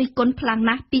ការរិះគន់ខ្លាំង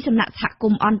ណាស់ពីសំណាក់សហគ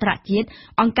មន៍អន្តរជាតិ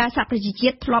អង្គការសហប្រជាជា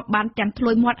តិធ្លាប់បានទាំងធ្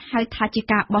លួយមាត់ហៅថាជា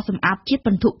ការបោះសម្អាតជាតិប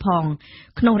ន្ទុកផង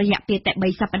ក្នុងរយៈពេលតែ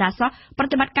3សប្តាហ៍សោះប្រ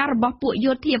តិបត្តិការរបស់ពួក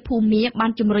យោធាភូមិបា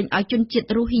នជំរុញឲ្យជនជាតិ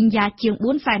រ៉ូហិញយ៉ាជាង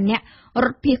400,000នាក់រ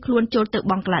ត់ភៀសខ្លួនចូលទៅ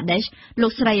បង់ក្លាដេសលោ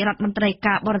កស្រីរដ្ឋមន្ត្រី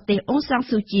ការបរទេសអ៊ុងសាំង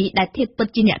ស៊ូជីដែលធៀបពិត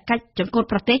ជាអ្នកកាច់ចង្កូត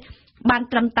ប្រទេសបាន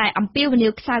ត្រឹមតែអំពាវនា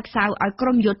វខ្សៅៗឲ្យក្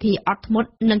រុមយោធាអត់ធ្មត់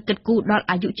និងគិតគូរដល់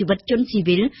អាយុជីវិតជនស៊ី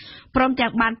វិលព្រមទាំ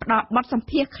ងបានផ្ដល់បទសម្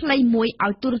ភាសន៍ខ្លីមួយឲ្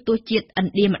យទូរទស្សន៍ជាតិឥ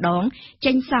ណ្ឌាម្ដង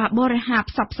ចេញសារបរិហា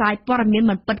ផ្សព្វផ្សាយព័ត៌មាន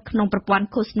មិនពិតក្នុងប្រព័ន្ធ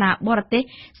ឃោសនាបរទេស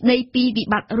ស្ដីពីវិ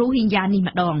បត្តិរ៉ូហិញយ៉ានេះ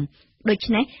ម្ដងដូ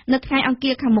ច្នេះនៅថ្ងៃអង្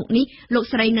គារខាងមុខនេះលោក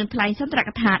ស្រីនឹងថ្លែងសន្ទរក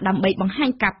ថាដើម្បីបង្ហាញ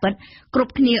ការពិតគ្រ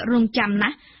ប់គ្នារងចាំណា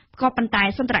ស់ក៏ប៉ុន្តែ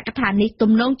សន្ទរកថានេះ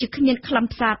ទំនងជាគ្មានខ្លឹម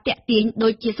សារតាក់ទាញដូ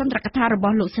ចជាសន្ទរកថារប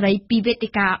ស់លោកស្រីពីវេទិ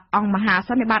កាអង្គមហាស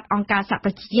ន្និបាតអង្គការសហប្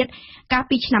រជាជាតិកាល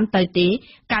ពីឆ្នាំទៅទេ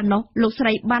កាលនោះលោកស្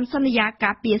រីបានសន្យា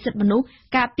ការពារសិទ្ធិមនុស្ស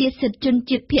ការពារសិទ្ធិជន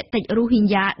ជាតិភាគតិចរ៉ូហិញ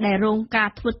យ៉ាដែលរងការ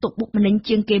ធ្វើទុកបុកម្នេញ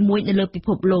ជាងគេមួយនៅលើពិភ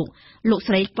ពលោក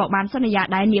ស្រីក៏បានសន្យា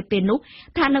ដែរនាពេលនោះ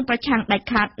ថានឹងប្រឆាំងដាច់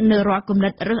ខាតនៅរាល់គំនិ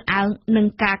តរើសអើងនិង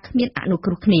ការគ្មានអនុគ្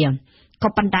រោះគ្នាក៏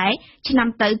ប៉ុន្តែឆ្នាំ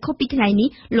ទៅខុសពីថ្ងៃនេះ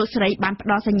លោកស្រីបានផ្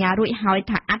ដល់សញ្ញារួចហើយ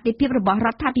ថាអតិភិបរបស់រ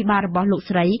ដ្ឋាភិបាលរបស់លោក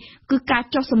ស្រីគឺការ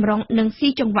ចុះសម្រុងនិងស៊ី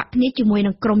ចង្វាក់គ្នាជាមួយ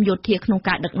នឹងក្រមយោធាក្នុង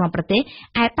ការដឹកនាំប្រទេស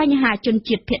ឯបញ្ហាជន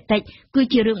ជាតិភាគតិចគឺ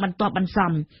ជារឿងបន្ទាប់បន្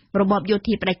សំរបបយោ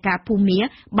ធាផ្ដាច់ការភូមិ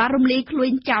បានរំលាយខ្លួ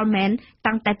នចោលមែន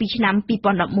តាំងតែពីឆ្នាំ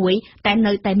2011តែ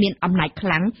នៅតែមានអំណាចខ្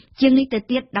លាំងជាងនេះទៅ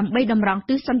ទៀតដើម្បីតម្រង់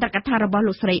ទិសសន្ទរកថារបស់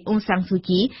លោកស្រីអ៊ុងសាំងស៊ូ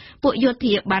ជីពួកយោ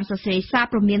ធាបានសរសេរសារ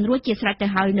ព្រមានរួចជាស្រេចទៅ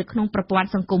ហើយនៅក្នុងប្រព័ន្ធ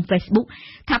សង្គម Facebook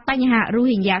ថាបញ្ហារ៉ូ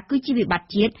ហិញយ៉ាគឺជាវិបត្តិ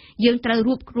ជាតិយើងត្រូវ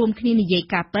រួបរวมគ្នានិយាយ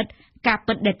ការពិត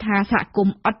ដែលថាសហគម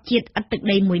ន៍អត់ជាតិអត់ទឹក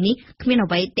ដីមួយនេះគ្មានអ្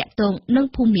វីតាក់ទងនឹង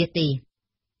ភូមិទេ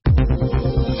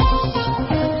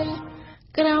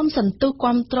ក្រោមសន្ទុះ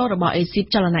គាំទ្ររបស់អេស៊ីប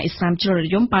ចលនាអ៊ីស្លាមជ្រុលនិ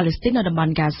យមប៉ាឡេស្ទីននៅតំប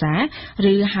ន់ហ្គាហ្សា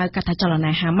ឬហៅកាត់ថាចល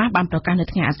នាហាម៉ាស់បានប្រកាសនៅ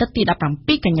ថ្ងៃអាទិត្យទី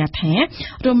17កញ្ញាថា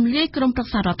រំលាយក្រុមប្រឹ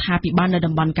ក្សារដ្ឋាភិបាលនៅ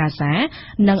តំបន់ហ្គាហ្សា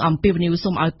និងអំពាវនាវសូ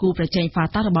មឲ្យគូប្រជែងហ្វា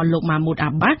តារបស់លោកម៉ាម៉ូត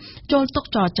អាបាសចូលតុ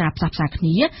ចរចាផ្សះផ្សាគ្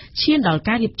នាឈានដល់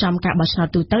ការរៀបចំការបោះឆ្នោត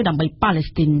ទូទៅដើម្បីប៉ាឡេ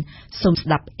ស្ទីនសូមស្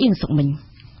ដាប់អ៊ីងសុកមិញ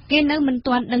គេនៅមិន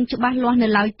ទាន់ដឹងច្បាស់លាស់នៅ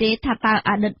ឡើយទេថាតើ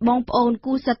អតីតបងប្អូន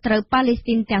គូសត្រូវប៉ាឡេស្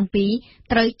ទីនទាំងពីរ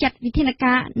ត្រូវចាត់វិធាន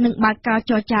ការនិងបើកការ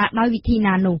ចរចាដោយវិធី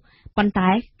ណានោះប៉ុន្តែ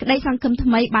ក្តីសង្ឃឹមថ្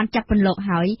មីបានចាប់ពន្លក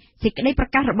ហើយសេចក្តីប្រ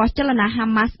កាសរបស់ចលនាហា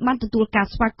ម៉ាស់បានទទួលការ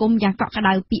ស្វាគមន៍យ៉ាងកក់ក្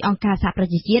ដៅពីអង្គការសហប្រ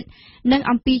ជាជាតិនិង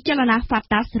អំពីចលនាហ្វា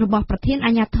តាសរបស់ប្រធាន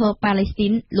អាជ្ញាធរប៉ាឡេស្ទី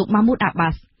នលោកម៉ាម៉ូតអាបា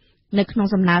សនៅក្នុង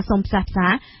សំណើសូមផ្សះផ្សា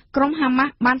ក្រុមហាម៉ា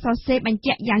ស់បានសរសេរបញ្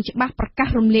ជាក់យ៉ាងច្បាស់ប្រកាស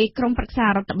រំលាយក្រុមប្រឹក្សា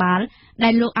រដ្ឋបាលដែ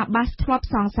លលោកអាបាសធ្លាប់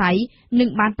សង្ស័យនិង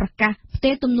បានប្រកាសផ្ទេ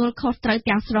រទំនួលខុសត្រូវ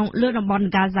ទាំងស្រុងលើតំបន់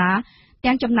ហ្គាហ្សា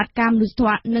ទាំងចំណាត់ការមនុស្សធ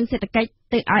ម៌និងសេដ្ឋកិច្ច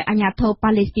ទៅឲ្យអាជ្ញាធរប៉ា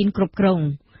ឡេស្ទីនគ្រប់គ្រង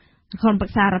ក្រុមប្រឹ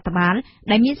ក្សារដ្ឋបាល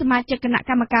ដែលមានសមាជិកគណៈ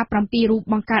កម្មការ7រូប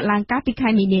បង្កើតឡើងកាលពីខែ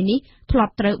មីនានេះធ្លា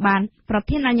ប់ត្រូវបានប្រ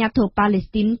ធានអាជ្ញាធរប៉ាឡេ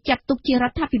ស្ទីនចាត់ទុកជារ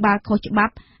ដ្ឋាភិបាលខុសច្បា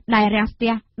ប់ដែលរាំងស្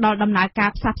ទះដល់ដំណើរការ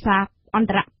ផ្សះផ្សាអន្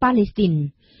តរប៉ាឡេស្ទីន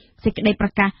សេចក្តីប្រ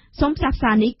កាសសូមផ្សះផ្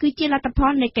សានេះគឺជាលទ្ធផ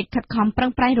លនៃកិច្ចខិតខំប្រឹ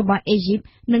ងប្រែងរបស់អេស៊ីប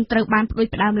និងត្រូវបានផ្ដួច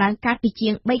ផ្ដើមឡើងកាលពីជា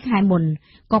ង3ខែមុន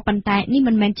ក៏ប៉ុន្តែនេះ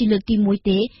មិនមែនជាលើកទី1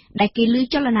ទេដែលគេលើ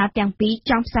ចលនាទាំងពីរ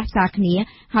ចង់ផ្សះផ្សាគ្នា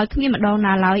ហើយគ្មានម្ដង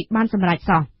ណាឡើយបានសម្រេច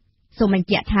សោះ សូមបញ្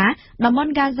ជាក់ថាតំប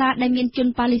ន់ហ្គាហ្សាដែលមានជន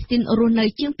ប៉ាឡេស្ទីនរស់នៅ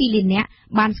ជាង 2 លាននាក់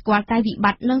បានស្គាល់តែវិប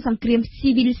ត្តិនិងសង្គ្រាមស៊ី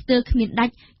វិលស្ទើរគ្មានដា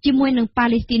ច់ជាមួយនឹងប៉ា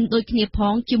ឡេស្ទីនដូចគ្នាផ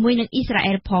ងជាមួយនឹងអ៊ីស្រា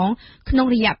អែលផងក្នុង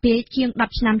រយៈពេលជាង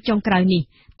10ឆ្នាំចុងក្រោយនេះ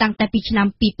តាំងតែពីឆ្នាំ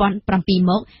2007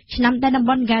មកឆ្នាំដែលតំ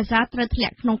បន់ហ្គាហ្សាត្រូវធ្លា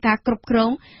ក់ក្នុងការគ្រប់គ្រ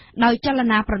ងដោយចល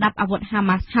នាប្រដាប់អាវុធហា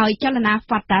ម៉ាស់ហើយចលនា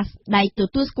ហ្វាតាសដែលទ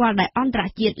ទួលស្គាល់ដោយអន្តរ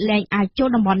ជាតិលែងអាចចូល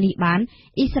តំបន់នេះបាន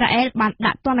អ៊ីស្រាអែលបាន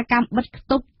ដាក់ទណ្ឌកម្មបិទ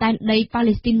គប់ដែនដីប៉ា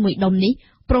ឡេស្ទីនមួយដុំនេះ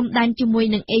ព្រំដែនជាមួយ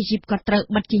នឹងអេស៊ីបក៏ត្រូវ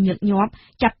បិទជាញឹកញាប់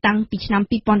ចាប់តាំងពីឆ្នាំ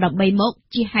2013មក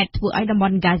ជាហេតុធ្វើឲ្យតំប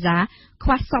ន់ហ្គាហ្សាខ្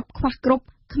វះសពខ្វះគ្រប់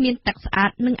គ្មានទឹកស្អាត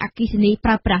និងអគ្គិសនីប្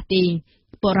រើប្រាស់ទេ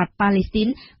ពលរដ្ឋប៉ាឡេស្ទីន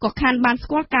ក៏ខានបានស្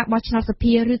គាល់ការបោះឆ្នោតស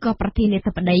ភាឬក៏ប្រធានា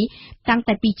ធិបតីតាំង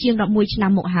តែពីជាង11ឆ្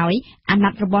នាំមកហើយអាណ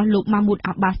ត្តិរបស់លោកម៉ាមូត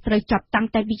អាបាសត្រូវចប់តាំង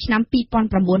តែពីឆ្នាំ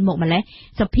2009មកម្លេះ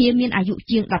សភាមានអាយុ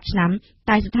ជាង10ឆ្នាំ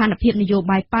តែស្ថានភាពនយោ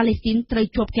បាយប៉ាឡេស្ទីនត្រូវ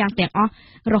ជាប់ទាំងអស់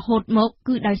រហូតមក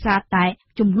គឺដោយសារតែ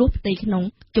ចំនួនផ្ទៃក្នុង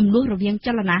ចំនួនរវាងច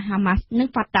លនាហាម៉ាស់និង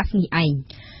ហ្វាតាសនេះឯង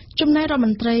ចំណែករដ្ឋម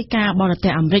ន្ត្រីការបរទេ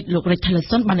សអាមេរិកលោក Rex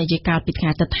Tillerson បាននិយាយកាលពីថ្ងៃ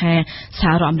អាទិត្យថាស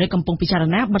ហរដ្ឋអាមេរិកកំពុងពិចារ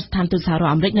ណាបិទស្ថានទូតសហរដ្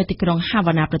ឋអាមេរិកនៅទីក្រុង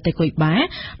Havana ប្រទេសកុយបា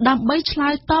ដើម្បីឆ្លើ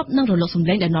យតបនឹងរលកសម្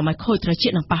លេងដែលនាំឲ្យខូចត្រចៀ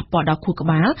កនិងប៉ះពាល់ដល់ខួរក្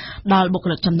បាលដល់បុគ្គ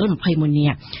លិកចំនួន21នា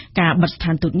ក់ការបិទស្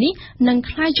ថានទូតនេះនឹង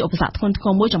ក្លាយជាឧបសគ្គធ្ងន់ធ្ង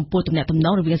រមួយចំពោះទំនាក់ទំន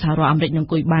ងរវាងសហរដ្ឋអាមេរិកនិង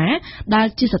កុយបាដែល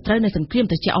ជាសត្រូវនៃសង្គ្រាម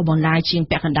ត្រជាក់អស់បន្លាយជាង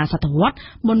ពាក់កណ្ដាលសតវត្ស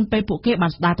មុនពេលពួកគេបា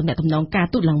នស្ដារទំនាក់ទំនងការ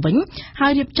ទូតឡើងវិញហើ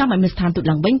យរៀបចំឲ្យមានស្ថានទូត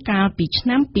ឡើងវិញកាលពីឆ្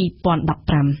នាំ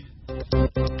2015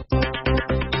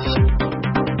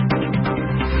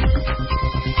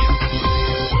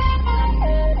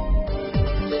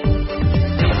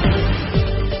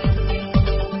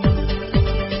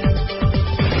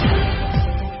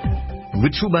វិ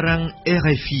ទ្យុបារាំង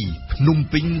RFI ភ្នំ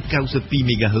ពេញ92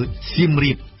 MHz សៀម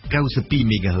រាប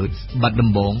92 MHz បាត់ដំ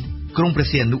បងក្រុងព្រះ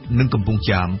សីហនុនិងកំពង់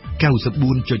ចាម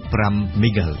 94.5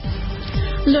 MHz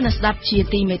លោកអ្នកស្ដាប់ជា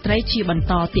ទីមេត្រីជាបន្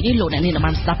តទីនេះលោកអ្នកនាង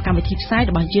បានស្ដាប់កម្មវិធីផ្សាយ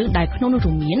របស់យើងដែលក្នុងនោះ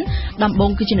រួមមានដំបង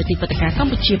គឺជានាទីព្រឹត្តិការណ៍ក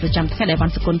ម្ពុជាប្រចាំថ្ងៃដែលបា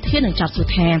នសកលធាននឹងចាត់សួរ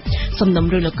ថាសំណុំ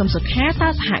រឿងលោកកឹមសុខាតើ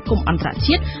សហគមន៍អន្តរ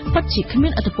ជាតិពិតជាគ្មា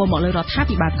នឥទ្ធិពលមកលើរដ្ឋា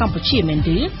ភិបាលកម្ពុជាមែន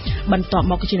ទេបន្ទាប់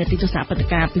មកគឺជានាទីទស្សនៈព្រឹត្តិ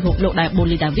ការណ៍ពិភពលោកដែលបូ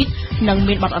លីដាវីតនឹង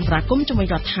មានបទអន្តរាគមន៍ជាមួយ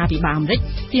រដ្ឋាភិបាលអាមេរិក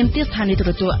ទាមទារស្ថានីយទូ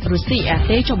រទស្សន៍រុស្ស៊ីអា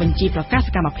តេចុះបញ្ជីប្រកាសស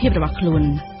កម្មភាពរបស់ខ្លួន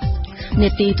នេ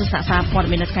តិទស្សនៈសារព័ត៌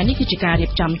មាននៅថ្ងៃនេះគឺជាការរៀ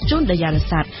បចំជូនដោយយាល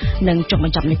សាទនិងចុងប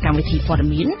ញ្ចប់នៃកម្មវិធីព័ត៌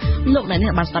មានលោកអ្នកនា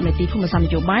ងបានស្ដាប់នេតិភូមិសាស្ត្រ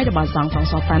នយោបាយរបស់សង្ឃ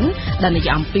សតាន់ដែលនិយា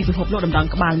យអំពីពិភពលោកតម្រង់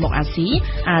ក្បាលមកអាស៊ី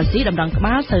តម្រង់ក្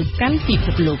បាលទៅកាន់ពិភ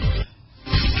ពលោក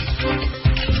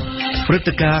ព្រឹត្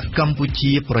តិការណ៍កម្ពុ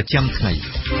ជាប្រចាំថ្ងៃ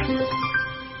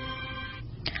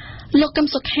លោកកឹម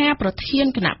សុខាប្រធាន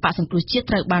គណៈបកសង្គ្រោះជាតិ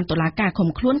ត្រូវបានតុលាការឃុំ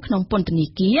ខ្លួនក្នុងពន្ធនា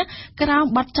គារក្រោម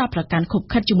បទចោទប្រកាន់ខុប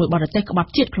ខិតជាមួយបរទេសក្បត់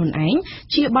ជាតិខ្លួនឯង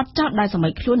ជាបទចោទដែលសម័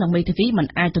យខ្លួននិងមេធាវីមិន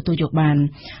អាចទទួលយកបាន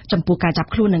ចំពោះការចាប់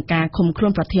ខ្លួននិងការឃុំខ្លួ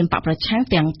នប្រធានបកប្រឆាំង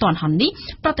ទាំងតនហននេះ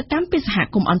ប្រតិកម្មពីសហ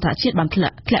គមន៍អន្តរជាតិបានធ្លា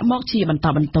ក់មកជាបន្ត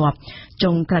បន្ទាប់ចុ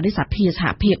ងក្រោយនេះសហ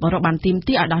ភាពអឺរ៉ុបបានទាម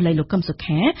ទារឲ្យដោះលែងលោកកឹមសុ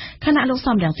ខាខណៈលោក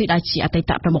សំរងស៊ីដែលជាអតី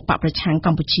តប្រមុខបកប្រឆាំងក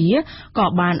ម្ពុជាក៏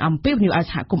បានអំពាវនាវឲ្យ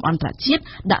សហគមន៍អន្តរជាតិ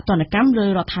ដាក់ទណ្ឌកម្មលើ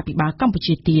រដ្ឋាភិបាលកម្ពុ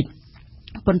ជាទៀត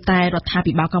ប៉ុន្តែរដ្ឋា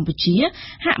ភិបាលកម្ពុជា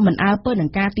ហាក់មិនអើពើនឹង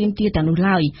ការទាមទារទាំងនោះ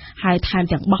ឡើយហើយថែម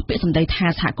ទាំងបោះពាក្យសម្ដីថា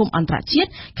សហគមន៍អន្តរជាតិ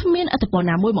គ្មានឥទ្ធិពល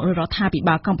ណាមួយមកលើរដ្ឋាភិ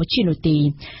បាលកម្ពុជានោះទេ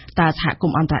តើសហគ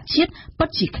មន៍អន្តរជាតិពិត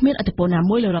ជាគ្មានឥទ្ធិពលណា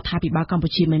មួយលើរដ្ឋាភិបាលកម្ពុ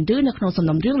ជាមែនឬនៅក្នុងសំ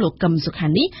ណុំរឿងលោកកឹមសុខា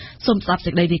នេះសូមស្ដាប់សេ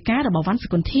ចក្តីរាយការណ៍របស់វ៉ាន់សុ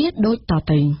គន្ធាដូចត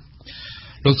ទៅ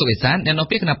លោកសុកអេសានអ្នកនាំ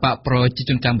ពាក្យគណៈបកប្រជា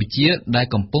ជនកម្ពុជាដែល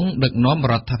កំពុងដឹកនាំ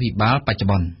រដ្ឋាភិបាលបច្ចុ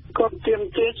ប្បន្នគាត់ទាម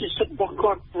ទារជាសិទ្ធិរបស់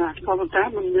គាត់ក៏ប៉ុន្តែ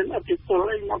มันមានអធិបុល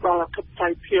អីមកដល់អធិបតេ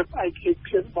យ្យភាពឯករាជ្យ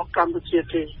ភាពរបស់កម្ពុជា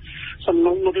ទេសំ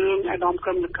ណុំរឿងអាដាម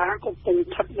កឹមសុខាកំពុង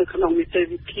ស្ថិតនៅក្នុងនីតិ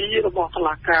វិធីរបស់តុ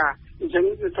លាការអញ្ចឹង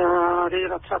គឺថារ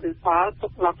ដ្ឋាភិបាលទុ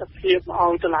កលទ្ធភាពឲ្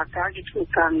យតុលាការគេធ្វើ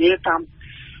ការងារតាម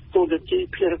ទូនាទី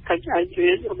ភារកិច្ចឯករាជ្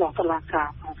យរបស់តុលាការ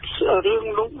រឿង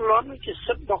លុបលាន់ជា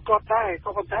សិទ្ធិរបស់គាត់ដែរក៏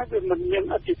ប៉ុន្តែវាមិនមាន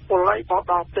អធិបុលអីដ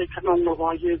ល់ផ្ទៃក្នុងរប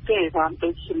ស់យើងទេបានទៅ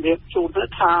ជំរាបជូន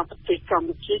ថាប្រទេសកម្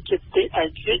ពុជាជាប្រទេសឯករា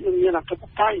ជ្យនិងមានអធិប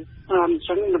តេយ្យអញ្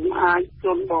ចឹងមិនអាចជ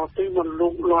ន់បរទេសមកលុ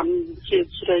បលាន់ជា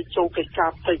ជ្រែកចូលកិច្ចការ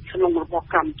ផ្ទៃក្នុងរបស់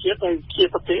កម្ពុជាដែលជា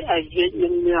ប្រទេសឯករាជ្យនិ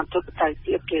ងមានអធិបតេយ្យ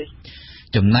ភាពទេ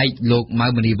ចំណែកលោកម៉ៅ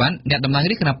មនីវ៉ាន់អ្នកតំណាង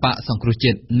រាជគណៈបកសង្គ្រោះ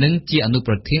ជាតិនិងជាអនុ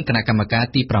ប្រធានគណៈកម្មការ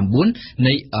ទី9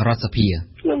នៃរដ្ឋសភា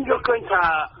ខ្ញុំយល់ឃើញថា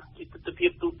ទស្សនវិជ្ជា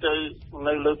ទូទៅ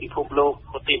នៅលើពិភពលោក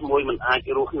ប្រទេសមួយមិនអាច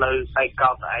រស់នៅឯ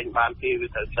កោតឯងបានទេវា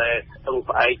ត្រូវតែពឹង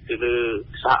ផ្អែកទៅលើ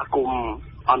សហគមន៍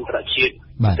អន្តរជាតិ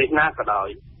ប្រទេសណាក៏ដោយ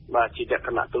បាទជាលក្ខ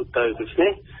ណៈទូទៅដូច្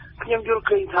នេះខ្ញុំយល់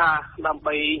ឃើញថាដើម្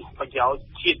បីប្រយោជន៍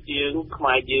ជាតិយើងខ្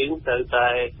មែរយើងត្រូវតែ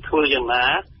ធ្វើយ៉ាងណា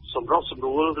សម្រុះសម្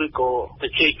រួលឬក៏ទៅ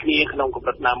ជែកគ្នាក្នុងកម្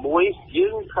រិតណាមួយយើ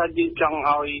ងថាយើងចង់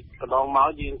ឲ្យកន្លងមក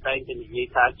យើងតែងតែនិយាយ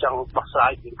ថាចង់ដោះស្រា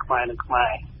យពីខ្មែរនិងខ្មែ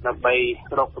រ ដើម្បី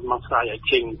រកដំណោះស្រាយឲ្យ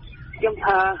ចេញខ្ញុំ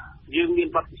ថាយើងមាន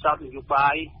បទពិសោធន៍នយោបា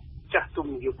យចាស់ទុំ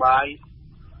នយោបាយ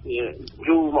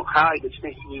យូរមកហើយដូច្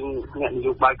នេះយើងអ្នកន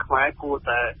យោបាយខ្មែរគួរ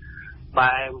តែ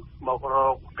បែរមករ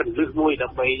កកន្លឹះមួយដើ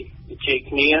ម្បីជែក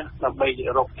គ្នាដើម្បី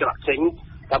រកច្រកចេញ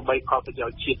ដើម្បីផលប្រយោជ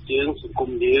ន៍ជាតិយើងសង្គម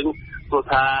យើងព្រោះ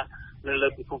ថានៅលើ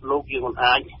ពិភពលោកយើងមិន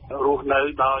អាចរស់នៅ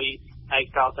ដោយឯ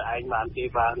កោតែឯងបានទេ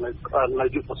បាទនៅ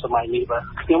យុគសម័យនេះបាទ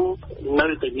ខ្ញុំនៅ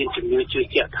តែមានជំនឿជឿ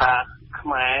ជាក់ថាខ្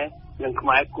មែរនិងខ្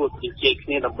មែរគួរតែជែកគ្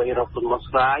នាដើម្បីរកដំណោះ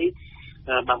ស្រាយ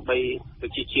ដើម្បីប្រ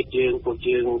ជាជាតិយើងពួក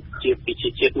យើងជាប្រជា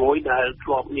ជាតិមួយដែលធ្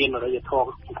លាប់មានអរិយធម៌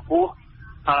ខ្ពស់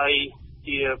ហើយ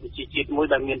ជាប្រជាជាតិមួយ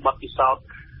ដែលមានបទពិសោធន៍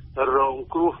រង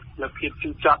គ្រោះនៅភាពជឿ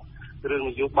ជាក់រឿង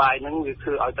នយោបាយហ្នឹងវាធ្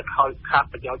វើឲ្យតែខូចខាត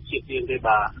ប្រយោជន៍ជាតិយើងទេ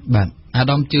បាទអា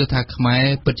ដាមជឿថាខ្មែរ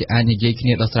ពិតជាអាចនិយាយគ្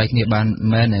នាដោះស្រាយគ្នាបាន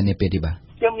មែននៅពេលនេះបាទ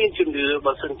ខ្ញុំមានជំនឿ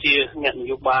បើសិនជាអ្នកន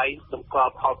យោបាយសម្គា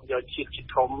ល់ផលប្រយោជន៍ជាតិជា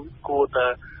ធំគួរតែ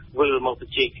វិលមក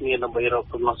ជែកគ្នាដើម្បីរក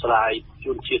ដំណោះស្រាយ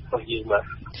ជូនជាតិរបស់យើងបាទ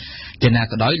យ៉ាងណា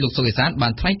ក៏ដោយលោកសុកអេសានបា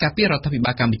នថ្លែងការពីរដ្ឋាភិ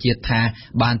បាលកម្ពុជាថា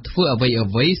បានធ្វើអ្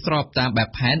វីស្របតាមបែប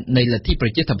ផែននៃលទ្ធិប្រ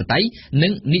ជាធិបតេយ្យនិ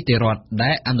ងនីតិរដ្ឋ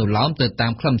ដែលអនុលោមទៅតា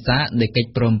មខ្លឹមសារនៃកិច្ច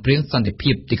ព្រមព្រៀងសន្តិ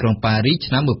ភាពទីក្រុងប៉ារីស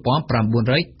ឆ្នាំ1991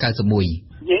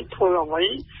យើងធ្វើអ្វី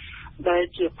ដែល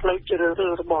ជាផ្លូវជ្រើសរើ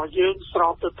សរបស់យើងស្រ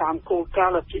បទៅតាមគោលការ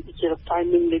ណ៍លទ្ធិប្រជាធិបតេយ្យ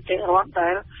និងនីតិរដ្ឋដែ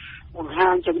លបង្ហា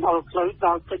ញចំអល់ផ្លូវដ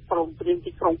ល់កិច្ចព្រមព្រៀង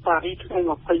ទីក្រុងប៉ារីសថ្ងៃ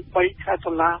23ខែ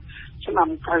តុលាឆ្នាំ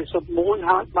91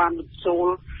ហើយបានបញ្ចូល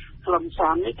ខ្លឹមសា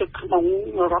រនេះទៅក្នុង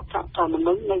រដ្ឋធម្ម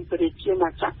នុញ្ញនៃប្រជាណា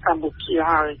ចក្រកម្ពុជា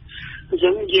ហើយអញ្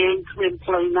ចឹងយើងគ្មាន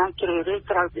ផ្លូវណាជ្រើសរើស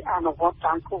ក្រៅពីអនុវត្ត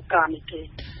តាមគោលការណ៍នេះទេ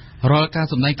រាល់ការ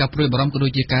សម្ដែងការព្រួយបារម្ភក៏ដូ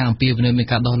ចជាការអំពាវនាវមាន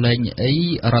ការដោះលែងអី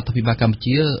រដ្ឋាភិបាលកម្ពុ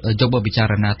ជាយកមកពិចា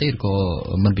រណាទេឬក៏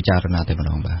មិនពិចារណាទេម្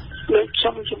ដងបាទលើខ្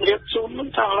ញុំជម្រាបជូននឹង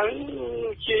ថាឥឡូវ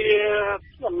ជា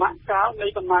ដំណាក់កាលនៃ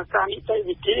ដំណើរការនីតិ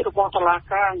វិធីរបស់តុលា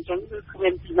ការអញ្ចឹងគឺគ្មា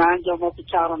នពីណាយកមកពិ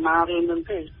ចារណារឿងហ្នឹង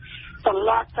ទេតុ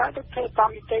លាការទៅធ្វើតាម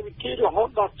នីតិវិធីរហូត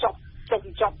ដល់ចប់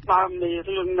ដើមនៃ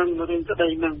រឿងហ្នឹងរឿងក្តី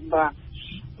ហ្នឹងបាទ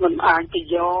មិនអាចទៅ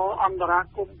យកអន្តរាគ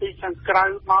មន៍ពីខាងក្រៅ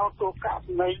មកទោះករ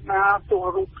ណីណាទោះ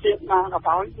រូបភាពណាក៏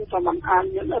ដោយគឺតែមិនអាច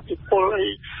មានឥទ្ធិពលអី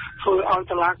ធ្វើឲ្យ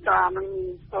តុលាការនឹង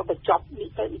បញ្ចប់នី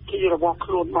តិវិធីរបស់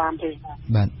ខ្លួនបានទេ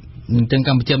បាទអញ្ចឹងក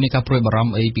ម្ពុជាមានការព្រួយបារ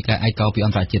ម្ភអីពីការឯកោពីអ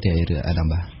ន្តរជាតិទេឬអាដាម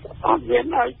បាទអត់មាន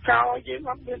ឯកោយើង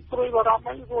អត់មានព្រួយបារម្ភ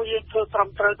អីព្រោះយើងធ្វើត្រឹម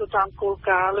ត្រូវទៅតាមគោល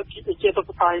ការណ៍លទ្ធិប្រជាធិប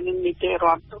តេយ្យនិងនីតិរ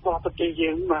ដ្ឋរបស់ប្រទេស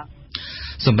យើងបាទ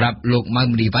សម្រាប់លោកម៉ៅម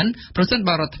នីវ៉ាន់ប្រសិន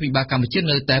បើរដ្ឋាភិបាលកម្ពុជា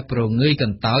នៅតែប្រងើយក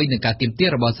ន្តើយនឹងការទាមទារ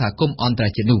របស់សហគមន៍អន្តរ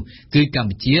ជាតិនោះគឺកម្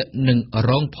ពុជានឹង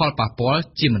រងផលប៉ះពាល់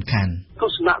ជាមិនខានទ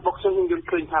ស្សនៈរបស់ខ្ញុំយល់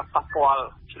ឃើញថាប៉ះពាល់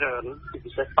ច្រើនជា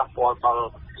ពិសេសប៉ះពាល់ដល់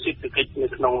សេដ្ឋកិច្ចនៅ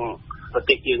ក្នុងប្រ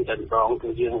ទេសយើងតែម្ដងគឺ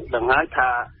យើងដឹងហើយថា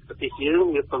ប្រទេសយើង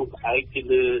មានពឹងផ្អែកទៅ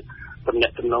លើទំនា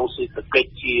ក់ទំនងសេដ្ឋកិច្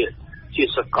ចជា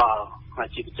សកលហើយ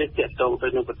ជាពិសេសទាក់ទងទៅ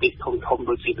នឹងប្រទេសធំ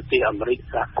ដូចជាប្រទេសអាមេរិក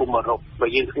សហគមន៍អឺរ៉ុបបើ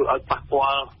យើងធ្វើឲ្យប៉ះពា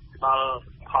ល់ដល់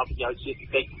ផលប្រយោជន៍សេដ្ឋ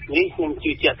កិច្ចនេះខ្ញុំ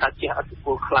ជឿជាក់ថាជាឥទ្ធិព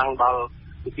លខ្លាំងដល់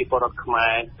ប្រជាពលរដ្ឋខ្មែ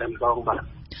រតែម្ដងបាទ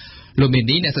លោកមាន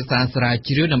នេះអ្នកសិក្សាស្រាវ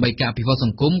ជ្រាវដើម្បីការអភិវឌ្ឍស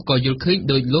ង្គមក៏យល់ឃើញ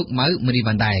ដោយលោកម៉ៅមនី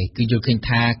វ៉ាន់ដែរគឺយល់ឃើញ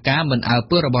ថាការមិនអើ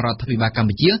ពើរបស់រដ្ឋាភិបាលកម្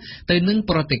ពុជាទៅនឹង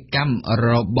ប្រតិកម្មរ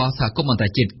បស់សហគមន៍អន្តរ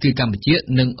ជាតិគឺកម្ពុជា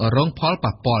នឹងរងផល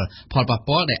ប៉ះពាល់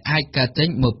ដែលអាចកើតចេញ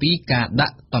មកពីការដា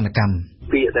ក់ទណ្ឌកម្ម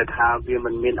ពាក្យដែលថាវាមិ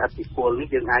នមានអធិពលនេះ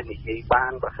យើងអាចនិយាយបា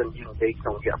នបើសិនយើងនិយាយក្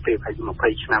នុងរយៈពេល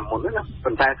20ឆ្នាំមុនណា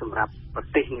ប៉ុន្តែសម្រាប់ប្រ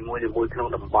ទេសនីមួយៗក្នុង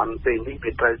តំបន់ពេលនេះ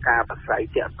វាត្រូវការប្រស្រ័យ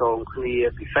ទាក់ទងគ្នា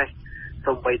ពិសេស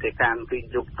សូម្បីតែការវិនិ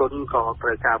យោគទុនក៏ត្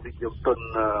រូវការវិនិយោគទុន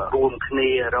រួមគ្នា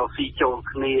រកស៊ីចូល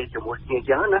គ្នាជាមួយគ្នាអញ្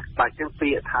ចឹងណាតែជាពា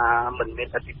ក្យថាមិនមាន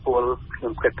អធិពលខ្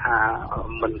ញុំគិតថា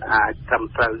មិនអាចត្រឹម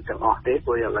ត្រូវទាំងអស់ទេព្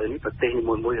រោះឥឡូវនេះប្រទេសនី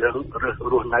មួយៗរស់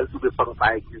នៅគឺវាពឹងផ្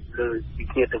អែកលើពី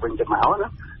គ្នាទៅវិញទៅមកណា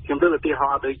ខ្ញុំលើកឧទាហ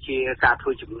រណ៍ដូចជាការធ្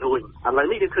វើជំនួញឥឡូវ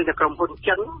នេះយើងឃើញថាក្រុមហ៊ុន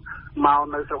ចិនមក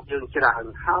នៅស្រុកយើងច្រើន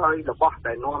ហើយរបស់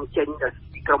ដែលនាំចេញដែល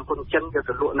ក្រុមហ៊ុនចិនយក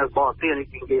ទៅលក់នៅបរទេសនេះ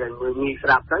គេនិយាយឲ្យមើលងាយស្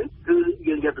ដាប់ទៅគឺ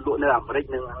យើងយកទៅលក់នៅអាមេរិក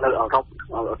និងនៅអឺរ៉ុប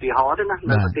ឧទាហរណ៍ទេណា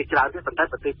នៅប្រទេសច្រើនទេប៉ុន្តែ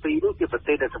ប្រទេសពីរនេះជាប្រ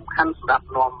ទេសដែលសំខាន់សម្រាប់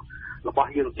នាំរបស់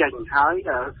យើងចេញហើយ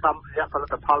សម្ភារៈផលិ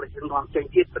តផលដែលយើងនាំចេញ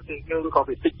ទៀតប្រទេសយើងក៏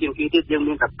វាតិចជាងគេទៀតយើង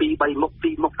មានតែ2-3មុ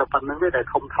ខតែប៉ុណ្្នឹងទេដែល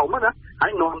ធំណាហើ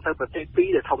យនាំទៅប្រទេសពីរ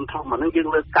ដែលធំអាហ្នឹងយើង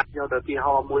លើកកាត់យកទៅឧទាហ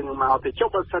រណ៍មួយនឹងមកទៅចុះ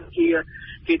បើសិនជា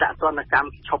គេដាក់ទណ្ឌកម្ម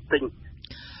ឈប់ទិញ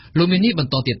លោកមាននេះប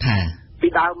ន្តទៀតថាពី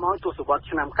ដើមមកទសវត្សរ៍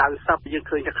ឆ្នាំ90យើង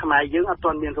ឃើញថាខ្មែរយើងអត់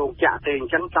ទាន់មានរោងចក្រទេអ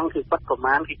ញ្ចឹងចង់គេបិទប្រ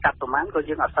មាណគេកាត់ប្រមាណក៏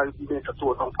យើងអត់សូវមានទទួ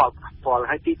លរងផល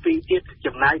ហើយទី2ទៀត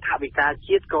ចំណាយថវិកា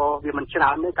ជាតិក៏វាមិនច្រើ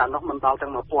នទេកាលនោះមិនដល់ទាំ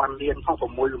ង1000លានផង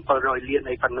6-700លាន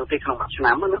អីប៉ុណ្ណឹងទេក្នុងមួយឆ្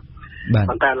នាំណា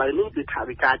ប៉ុន្តែឥឡូវនេះគឺថ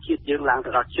វិកាជាតិយើងឡើងទៅ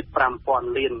ដល់ជិត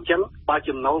5000លានអញ្ចឹងបើ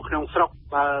ចំណូលក្នុងស្រុក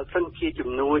សិនជាចំ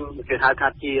នួនគេហៅថា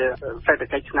ជាសេដ្ឋ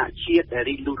កិច្ចថ្នាក់ជាតិដែល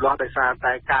រីកលូតលាស់ដោយសារ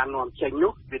តែការនាំចេញ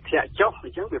នោះវាធ្លាក់ចុះអ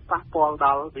ញ្ចឹងវាប៉ះពាល់ដ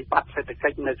ល់វិបត្តិសេដ្ឋកិ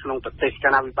ច្ចនៅក្នុងប្រទេសកា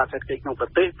លណាវិបត្តិសេដ្ឋកិច្ចក្នុងប្រ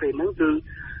ទេសពេលហ្នឹងគឺ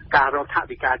ការរកថ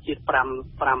វិកាជាតិ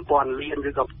5,000 លាន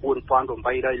ឬក៏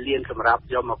 4,800 លានសម្រាប់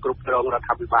យកមកគ្រប់គ្រងរដ្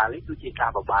ឋាភិបាលនេះគឺជាកា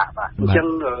រពិបាកបាទអញ្ចឹង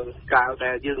ការ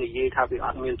ដែលយើងនិយាយថាវាអ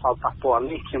ត់មានផលប៉ះពាល់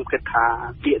នេះខ្ញុំគិតថា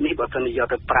ពាក្យនេះបើសិនជាយក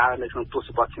ទៅប្រើនៅក្នុងទស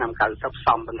វត្សរ៍ឆ្នាំ90ស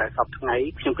មប៉ុន្តែសប្តាហ៍ថ្ងៃ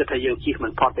ខ្ញុំគិតថាយើងជិះមិ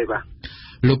នផុតទេបាទ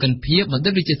លោកកិនភៀបបណ្ឌិ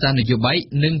តវិទ្យាសាស្ត្រនយោបាយ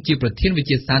និងជាប្រធានវិទ្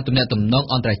យាសាស្ត្រទំនាក់ទំនង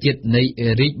អន្តរជាតិនៃ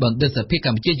រាជបណ្ឌិតសភាក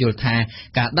ម្ពុជាយល់ថា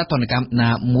ការដាក់ទណ្ឌកម្មណា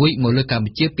មួយមកលើកម្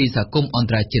ពុជាពីសហគមន៍អន្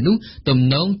តរជាតិនោះទំ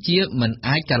នងជាមិន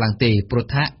អាចកើតឡើងទេព្រោះ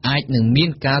ថាអាចនឹងមាន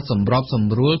ការសម្របស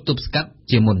ម្រួលទប់ស្កាត់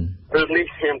ជាមុនរឿងនេះ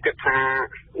ខ្ញុំគិតថា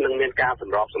នឹងមានការស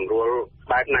ម្របសម្រួល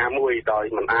បែបណាមួយដោយ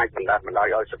មិនអាចបណ្ដាល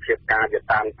ឲ្យសភាពការវា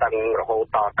តានតឹងរហូ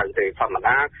តតទៅទេធម្ម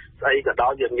តាស្អីក៏ដោ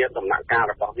យវាមានដំណាក់កាល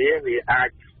របស់វាអាច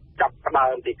ចាប់ផ្ដើ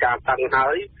មពីការតឹងហើ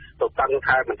យទៅតឹង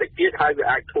ថែមបន្តិចទៀតហើយវា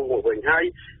អាចធូរមកវិញហើយ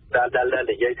ដែល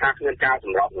និយាយថាគ្មានការស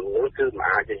ម្របសម្រួលគឺមិន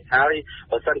អាចទេហើយ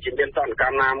បើសិនជាមានតន្តក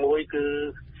ម្មណាមួយគឺ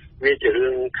វាជារឿ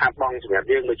ងខាតបង់សម្រាប់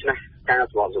យើងដូច្នេះការ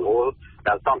សម្របសម្រួល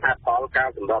ដែលសំហេតុផលការ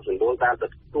សម្របសម្រួលដែលទ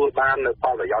ទួលបាននៅផ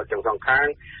លប្រយោជន៍ទាំងសងខាង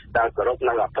ដែលគោរព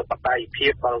នៅអធិបតេយ្យភា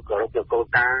ពគោរពនៅគោល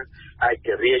ការណ៍ឯក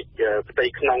រាជ្យផ្ទៃ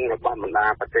ក្នុងរបស់បណ្ដា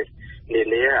ប្រទេសនា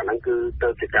នាអាហ្នឹងគឺទៅ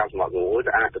ជាការសម្របសម្រួល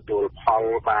ដែលអាចទទួលផល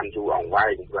បានយូរអង្វែ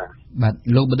ងបាទ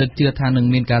លោកបណ្ឌិតជឿថានឹង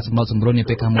មានការសម្របសម្រួលនា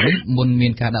ពេលខាងមុខនេះមុនមា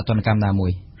នការដាក់ទណ្ឌកម្មណាមួ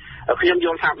យខ្ញុំយ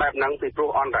ល់ថាបែបហ្នឹងពីព្រោះ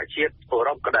អន្តរជាតិអឺ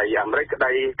រ៉ុបក្តីអាមេរិកក្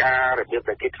តីការរបៀប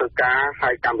ដែលគេធ្វើការហើ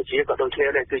យកម្ពុជាក៏ដូចគ្នា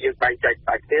ដែរគឺយើងបែងចែក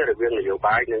គ្នារវាងនយោ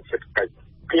បាយនិងសេដ្ឋកិច្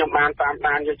ចខ្ញុំបានតាម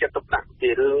ដានយកចិត្តទុកដាក់ពី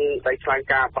រឿងដីថ្លៃ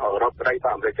ការរបស់អឺរ៉ុបក្តីរប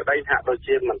ស់អាមេរិកក្តីថាដូច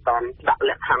ជាមិនតាន់ដាក់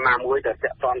លក្ខខណ្ឌណាមួយដែល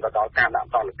ទាក់ទងទៅដល់ការដាក់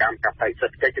ទណ្ឌកម្មកាប់ដីសេ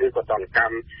ដ្ឋកិច្ចឬក៏ទណ្ឌក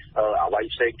ម្មអ្វី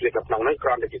ផ្សេងទៀតនៅក្នុងនោះគ្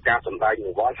រាន់តែជាការសម្ដែងប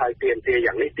ង្គាប់ហើយទាមទារ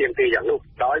យ៉ាងនេះទាមទារយ៉ាងនោះ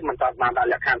ដោយមិនតាន់បានដាក់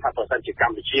លក្ខខណ្ឌថាបើសិនជាក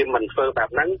ម្ពុជាមិនធ្វើបែប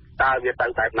ហ្នឹងតើវាទៅ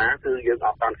បែបណាគឺយើងអ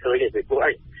ត់បានឃើញទេពីព្រោះ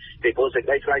អីពីព្រោះសេច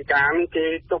ក្តីថ្លែងការណ៍គេ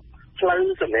ទុកផ្លូវ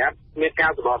សម្រាប់មានកា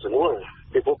រសម្របសម្រួល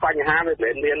ពីព្រោះបញ្ហាវាមិ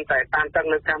នមានតែតានតឹង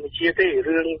នៅកម្ពុជាទេ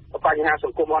រឿងបញ្ហាស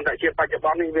ង្គមអន្តរជាតិបច្ចុប្ប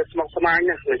ន្ននេះវាស្មុគស្មាញ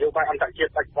ណានយោបាយអន្តរជា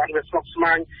តិបច្ចុប្បន្នវាស្មុគស្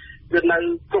មាញវានៅ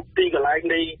គ្រប់ទីកន្លែង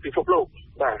នៃពិភពលោក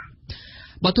បាទ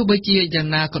បើទោះបីជាយ៉ាង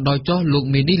ណាក៏ដោយចុះលោក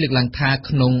មីនេះលើកឡើងថា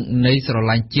ក្នុងន័យស្រ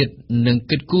ឡាញ់ជាតិនិង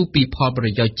គិតគូរពីផលប្រ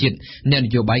យោជន៍ជាតិអ្នកន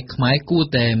យោបាយខ្មែរគួរ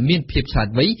តែមានភាពឆ្លាត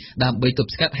វៃដើម្បីទប់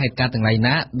ស្កាត់ហេតុការណ៍ទាំងឡាយ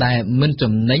ណាដែលមិន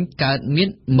ចំណេញកើតមាន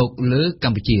មកលើក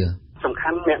ម្ពុជាសំខា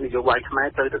ន់អ្នកនយោបាយខ្មែរ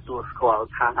ត្រូវទទួលស្គាល់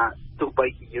ថាទោះបី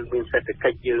ជាយើងមានសេដ្ឋកិ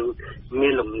ច្ចយើងមា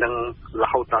នលំនឹងរ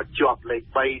ហូតដល់ជាប់លេខ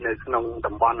3នៅក្នុង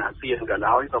តំបន់អាស៊ានក៏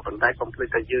ដោយក៏ប៉ុន្តែកុំភ្លេច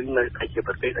ថាយើងនៅតែជា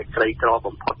ប្រទេសដែលក្រីក្រ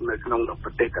បំផុតនៅក្នុងប្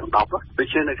រទេសទាំង10ដូ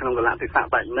ច្នេះនៅក្នុងកលៈទេសៈ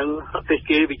បែបហ្នឹងប្រទេស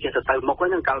គេវាចេះទៅមុខ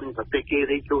ហ្នឹងកាលនេះប្រទេសគេ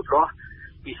រីកលូតលាស់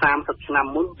ពី30ឆ្នាំ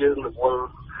មុនយើងរវល់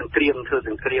សង្គ្រាមធ្វើស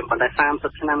ង្គ្រាមប៉ុន្តែ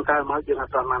30ឆ្នាំក្រោយមកយើងអ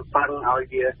ត់ទាន់បានប៉ឹងឲ្យ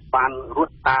វាបានរ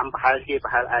ត់តាមប្រហែលគេប្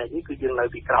រហែលឯងនេះគឺយើងនៅ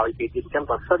ពីក្រោយគេទៀតអញ្ចឹង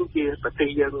បើសិនជាប្រទេស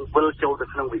យើងវិលចូលទៅ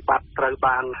ក្នុងវិបត្តិត្រូវ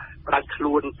បានផ្ដាច់ខ្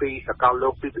លួនពីសកលលោ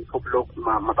កពីពិភពលោក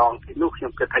ម្ដងទៀតនោះខ្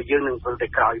ញុំគិតថាយើងនឹងវិលទៅ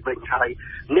ក្រោយវិញហើយ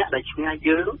អ្នកដែលឈ្នះ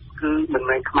យើងគឺមិន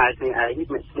មែនខ្មែរគ្នាឯងនេះ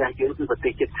អ្នកឈ្នះយើងគឺប្រទេ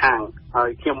សជិតខាងហើយ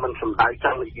ខ្ញុំមិនសំដៅច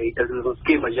ង់និយាយទៅរឿង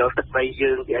គេមកយកទឹកដី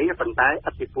យើងទីអីប៉ុន្តែអ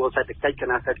តិពលសេដ្ឋកិច្ចគ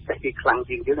ណៈសេដ្ឋកិច្ចគេខ្លាំង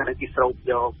ជាងយើងអានេះគេស្រូប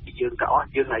យកពីយើងទៅអស់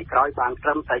យើងថ្ងៃក្រោយបានត្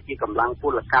រឹមតែជាកម្លាំងព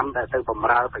លកម្មដែលទៅបម្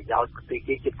រើប្រយោជន៍ប្រទេស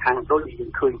គេជិតខាងដូចយើ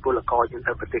ងឃើញពលករយើង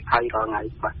ទៅប្រទេសថៃរាល់ថ្ងៃ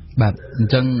បាទអ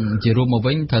ញ្ចឹងជារួមមក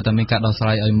វិញត្រូវតែមានការដោះស្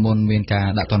រាយឲ្យមុនមានការ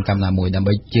ដាក់ទណ្ឌកម្មណាមួយដើម្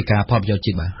បីជាការផលប្រយោជន៍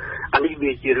ជាតិបាទអានេះ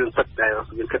វាជារឿងពិតដែល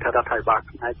យើងគិតថារដ្ឋាភិបាល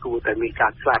ខ្មែរគួរតែមានកា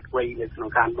រឆ្លាតវៃនៅក្នុង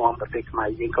ការនាំប្រទេសខ្មែរ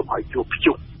យើងកុំឲ្យជួបព្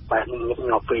យុះបែបនេះ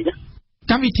ងាប់ពេកណា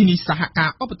កម្មវិធីនេះសហការ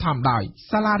ឧបត្ថម្ភដោយ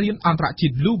សាលារៀនអន្តរជា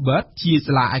តិ Bluebird ជា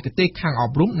សាលាឯកទេសខាងអ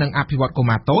ប់រំនិងអភិវឌ្ឍកុ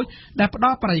មារតូចដែលផ្ដ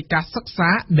ល់បរិយាកាសសិក្សា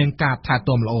និងការថែ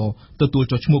ទាំល្អទទួល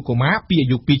ចុះឈ្មោះកុមារពីអា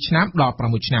យុ2ឆ្នាំដល់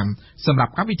6ឆ្នាំសម្រា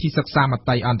ប់កម្មវិធីសិក្សាមត្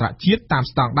តេយ្យអន្តរជាតិតាម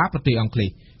ស្តង់ដារប្រទេសអង់គ្លេ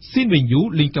ស Sinvenue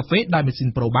លេងកាហ្វេដោយម៉ាស៊ីន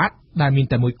ប្រូបាតដែលមាន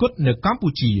តែមួយគត់នៅកម្ពុ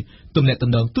ជាទំនាក់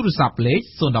ទំនងទូរស័ព្ទលេខ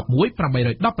011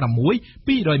 816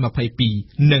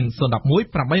 222និង011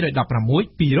 816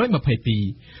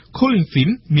 222 Cooling Film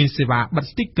មានសេវាបិទ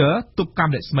sticker ទប់កាំ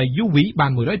រស្មី UV បា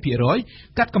ន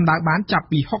 100% កាត់កម្ដៅបានចាប់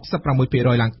ពី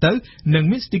 66% ឡើងទៅនិង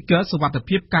មាន sticker សុវត្ថិ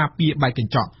ភាពការពារបែកក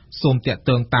ញ្ចក់សូមទាក់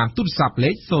ទងតាមទូរស័ព្ទលេ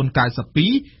ខ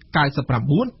092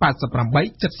 99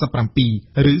 88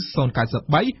 77 ឬ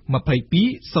093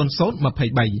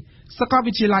 22 0023 សាកល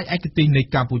វិទ្យាល័យឯកទេសនៃ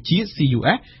កម្ពុជា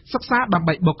CUS សិក្សាដើម្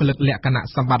បីបុគ្គលិកលក្ខណៈ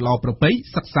សម្បត្តិល្អប្រពៃ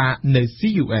សិក្សានៅ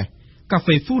CUS កាហ្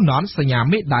វេ Funon សញ្ញា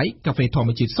មេដៃកាហ្វេធម្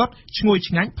មជាតិសុទ្ធឈ្ងុយ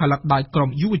ឆ្ងាញ់ផលិតដោយក្រុម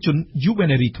យុវជន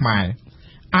Juvenery ខ្មែរ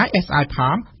ISI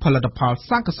Palm ផលិតផល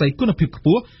ស័ង្កសីគុណភាពខ្ព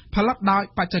ស់ផលិតដោយ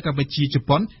បច្ចេកវិទ្យាជ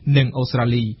ប៉ុននិងអូស្ត្រា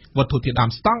លីវត្ថុធាតុដើម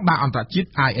ស្តង់ដារអន្តរជាតិ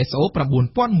ISO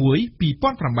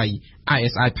 9001:2008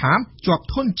 ISI Palm ជាប់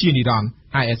ធន់ជានិរន្តរ៍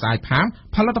ISI Palm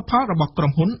ផលិតផលរបស់ក្រុ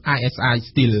មហ៊ុន ISI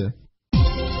Steel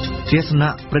ទេសនា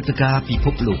ព្រឹត្តិការណ៍ពិភ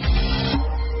ពលោក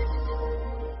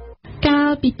កា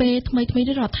លពីពេលថ្មីៗ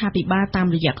នេះរដ្ឋាភិបាលតាម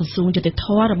រយៈក្រសួងយុតិធធ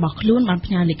ម៌របស់ខ្លួនបាន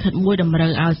ផ្ញើលិខិតមួយតម្រូ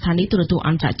វឲ្យស្ថានីយទូរទស្សន៍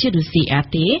អន្តរជាតិរុស្ស៊ី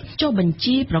RT ចុះបញ្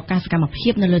ជីប្រកាសសកម្មភា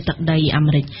ពនៅលើទឹកដីអា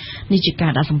មេរិកនេះជាកា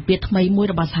រដាក់សម្ពាធថ្មីមួយ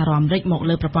របស់សហរដ្ឋអាមេរិកមក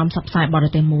លើប្រព័ន្ធផ្សព្វផ្សាយបរ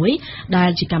ទេសមួយដែល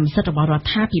ជាកម្មសិទ្ធិរបស់រដ្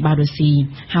ឋាភិបាលរុស្ស៊ី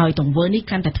ហើយទង្វើនេះ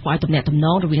កាន់តែធ្វើឲ្យទំនាក់ទំន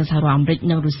ងរវាងសហរដ្ឋអាមេរិក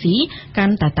និងរុស្ស៊ីកា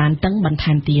ន់តែតានតឹងបន្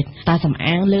ថែមទៀតតែសំ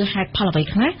អាងលើហេតុផលអ្វី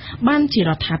ខ្លះបានជារ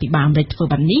ដ្ឋាភិបាលអាមេរិកធ្វើ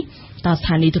បែបនេះតើស្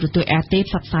ថានីយទូរទស្សន៍ RT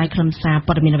ផ្សព្វផ្សាយខ្លឹមសារ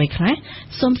ព័ត៌មានអ្វីខ្លះ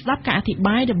សូមស្ដាប់ការអធិប្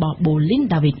បាយរបស់ Bolin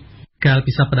David កាល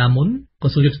ពីសប្តាហ៍មុនក្រ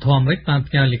សួងយុតិធធម៌អាមេរិកបាន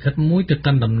ផ្ញើលិខិតមួយទៅ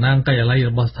កាន់តំណាងការិយាល័យ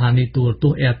របស់ស្ថានីយទូរទ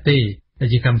ស្សន៍ RT ដែល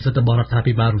ជាកម្មសិទ្ធិរបស់រដ្ឋា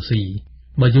ភិបាលរុស្ស៊ី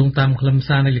បើយោងតាមខ្លឹម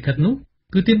សារនៃលិខិតនោះ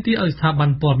គឺទាមទារឲ្យស្ថាប័ន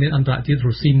ព័ត៌មានអន្តរជាតិ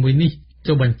រុស្ស៊ីមួយនេះ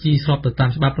ចុះបញ្ជីស្របទៅតាម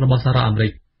ច្បាប់របស់សហរដ្ឋអាមេរិ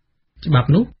កច្បាប់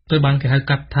នោះត្រូវបានគេហៅ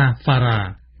កាត់ថា FARA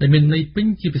ដែលមានន័យពេញ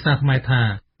ជាភាសាខ្មែរថា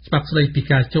ច្បាប់ស្តីពី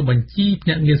ការចុះបញ្ជីភ្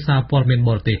នាក់ងារសារព័ត៌មាន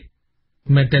បរទេស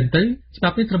មែនទែនទៅច្បា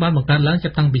ប់នេះត្រូវបានបង្កើតឡើងចា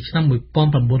ប់តាំងពីឆ្នាំ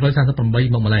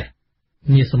1938មកម្ល៉េះ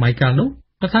នាសម័យកាលនោះ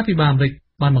រដ្ឋាភិបាលអាមេរិក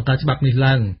បានបង្កើតច្បាប់នេះ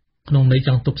ឡើងក្នុងន័យច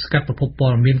ង់ទប់ស្កាត់ប្រភពព័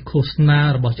ត៌មានឃោសនា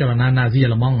របស់ចលនាណាស៊ីអា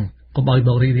ល្លឺម៉ង់កុំឲ្យម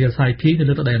ករីករាលសាយភាយនៅ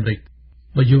លើទឹកដីអាមេរិក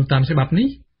បើយោងតាមច្បាប់នេះ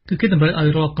គឺគេតម្រូវឲ្យ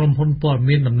រាល់ក្រុមហ៊ុនព័ត៌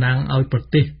មានតំណាងឲ្យប្រ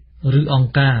ទេសឬអង្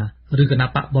គការឬគណៈ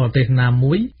បកបរទេសណា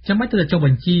មួយចាំបាច់ត្រូវចុះប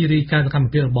ញ្ជីរាយការណ៍សកម្ម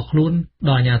ភាពរបស់ខ្លួន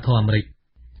ដល់អាជ្ញាធរអាមេរិក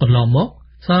កន្លងមក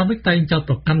សហរដ្ឋអាមេរិកតែងចោទ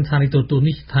ប្រកាន់ស្ថានីយទូរទស្សន៍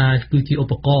នេះថាគឺជាឧ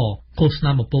បករណ៍ឃោស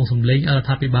នាបំពងសម្លេងរដ្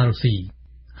ឋាភិបាលរុស្ស៊ី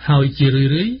ហើយជារឿ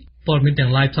យៗព័ត៌មានទាំ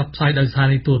ងឡាយផ្សព្វផ្សាយដោយស្ថា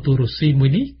នីយទូរទស្សន៍រុស្ស៊ីមួយ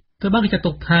នេះត្រូវបានគេចាត់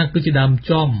ទុកថាគឺជាដើម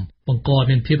ចំបង្កឲ្យ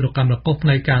មានភាពរកាំរកូសផ្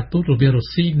នែកការទូតរវាងរុ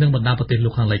ស្ស៊ីនិងបណ្ដាប្រទេសលោ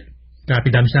កខាងលិចកាលពី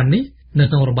ដើមឆ្នាំនេះនៅ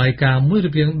ក្នុងរបាយការណ៍មួយរៀ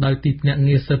បរៀងដោយទីភ្នាក់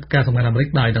ងារស៊ើបការសម្ងាត់អាមេរិក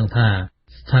បានដឹងថា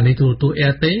ស្ថានីយទូរទស្សន៍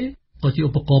RT ក៏ជាឧ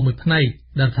បករណ៍មួយផ្នែក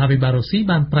ដែលរដ្ឋាភិបាលរុស្ស៊ី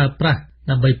បានប្រើប្រាស់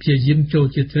ដើម្បីព្យាយាមចូល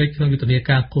ជ្រៀតជ្រែកក្នុងយុទ្ធនា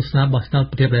ការឃោសនាបោះឆ្នោត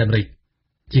ប្រទេសអាមេរិក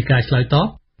ជាការឆ្លើយតប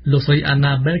លោកស្រី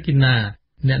Anna Belkina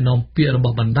អ្នកនាំពាក្យរប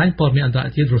ស់បណ្ដាញព័ត៌មានអន្តរ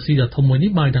ជាតិរុស្ស៊ីដ៏ធំមួយ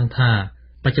នេះបានដឹងថា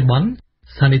បច្ចុប្បន្ន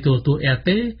ស្ថានីយទូរទស្សន៍ RT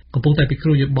កំពុងតែពិគ្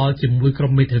រោះយោបល់ជាមួយក្រុ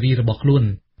មមេធាវីរបស់ខ្លួន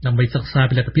ដើម្បីសិក្សា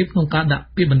ពីលទ្ធភាពក្នុងការដាក់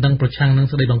ពាក្យបណ្ដឹងប្រឆាំងនឹង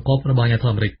ស្តីបង្គាប់របស់អាជ្ញាធរ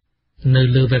អាមេរិកនៅ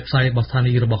លើ website របស់ស្ថា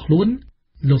នីយរបស់ខ្លួន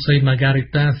លោកស្រី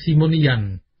Margarita Simonian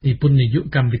និពន្ធនាយក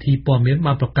កម្មវិធីព័ត៌មាន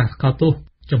បានប្រកាសថ្កោលទោស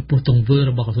ចំពោះទង្វើ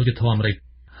របស់ក្រសួងយុតិធធម៌អាមេរិក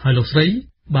ហើយលោកស្រី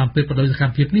បានប្រៀបប្រដូចសក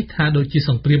ម្មភាពនេះថាដូចជា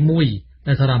សង្គ្រាមមួយ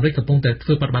ដែលសហរដ្ឋអាមេរិកកំពុងតែធ្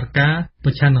វើបដិបត្តិការប្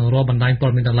រឆាំងនឹងរាល់បណ្ដាញព័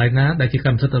ត៌មានទាំងឡាយណាដែលជាក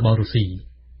ម្មសិទ្ធិរបស់រុស្ស៊ី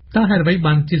តើហេតុអ្វី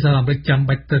បានជាសហរដ្ឋអាមេរិកចាំ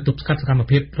បាច់ត្រូវទប់ស្កាត់សកម្ម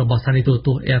ភាពរបស់ស្ថានីយទូរទ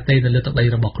ស្សន៍ RT នៅលើទឹកដី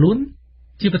របស់ខ្លួន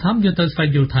ជាបឋមយើងត្រូវស្វែង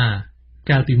យល់ថា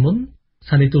កាលពីមុនស្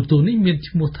ថានីយទូរទស្សន៍នេះមាន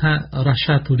ឈ្មោះថា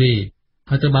Russia Today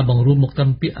ហើយត្រូវបានបង្រួមមកត្រឹម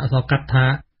ពាក្យអក្សរកាត់ថា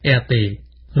RT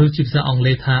ឬជាភាសាអង់គ្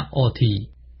លេសថា RT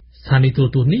ស្ថានីយទូរ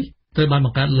ទស្សន៍នេះត្រូវបានប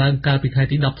ង្កើតឡើងកាលពីថ្ងៃ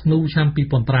ទី10ធ្នូឆ្នាំ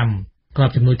2005ក្រប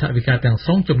ជំនួយថវិកាទាំងស្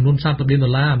រុងចំនួន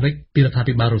$30 លានអាមេរិកពីរដ្ឋា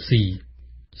ភិបាលរុស្ស៊ី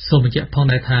សូមបញ្ជាក់ផង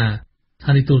ដែរថាស្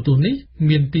ថានីយទូរទស្សន៍នេះ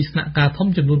មានទីស្នាក់ការធំ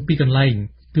ចំនួន2កន្លែង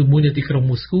គឺមួយនៅទីក្រុង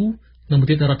មូស្គូនិងមួយ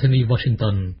ទៀតនៅរដ្ឋធានី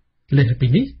Washington លើសពី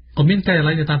នេះក៏មានការិយា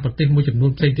ល័យនៅតាមប្រទេសមួយចំនួ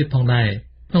នផ្សេងទៀតផងដែរ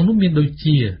ក្នុងនោះមានដូច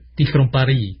ជាទីក្រុងប៉ា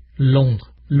រី Londres,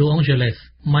 Los Angeles,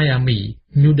 Miami,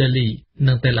 New Delhi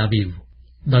និង Tel Aviv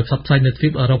ដោយផ្សព្វផ្សាយនៅទ្វី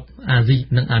បអឺរ៉ុបអាស៊ី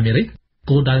និងអាមេរិក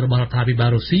គោលដៅរបស់រដ្ឋាភិបាល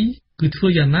រុស្ស៊ីគឺធ្វើ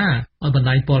យ៉ាងណាឲ្យបណ្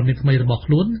ដាញព័ត៌មានថ្មីរបស់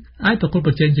ខ្លួនអាចប្រកួត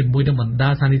ប្រជែងជាមួយនឹងបណ្ដា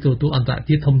ស្ថានីយទូរទស្សន៍អន្តរ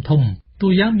ជាតិធំៗតួ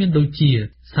យ៉ាងមានដូចជា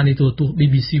ស្ថានីយទូរទស្សន៍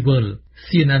BBC World,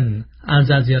 CNN, Al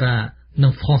Jazeera និ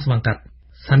ង France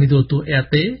 24 ស្ថានីយទូរទស្សន៍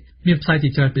RT មានផ្សាយជា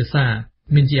ច្រើនភាសា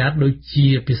មានជាអាចដូចជា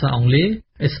ភាសាអង់គ្លេស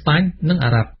អេស្ប៉ាញនិងអា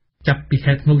រ៉ាប់ចាប់ពី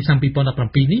ខែធ្នូឆ្នាំ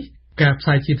2017នេះការផ្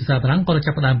សាយជាភាសាបារាំងក៏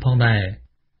ចាប់ផ្ដើមផងដែរ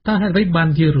តើហេតុអ្វីបាន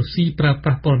ជារុស្ស៊ីប្រើប្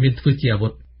រាស់ព័ត៌មានធ្វើជាអាវុ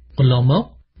ធកន្លងមក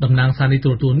តំណាងស្ថានីយទូ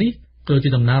រទស្សន៍នេះក៏ជា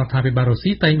តំណាងរដ្ឋាភិបាលរុស្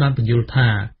ស៊ីតែងបានបញ្យល់ថា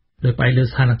ដោយផ្អែកលើ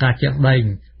ស្ថានភាពជាក់ស្ដែង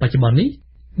បច្ចុប្បន្ននេះ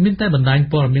មានតែបណ្ដាញ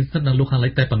ព័ត៌មានស្ថិតនៅលោកខាងលិ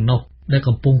ចតែប៉ុណ្ណោះដែល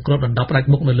កំពុងគ្របដណ្ដប់ផ្ដាច់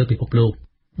មុខនៅលើពិភពលោក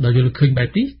ដោយយល់ឃើញបែប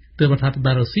នេះទើបរដ្ឋាភិ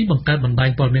បាលរុស្ស៊ីបង្កើតបណ្ដាញ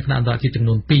ព័ត៌មានខ្នាតអន្តរជាតិចំ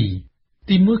នួន2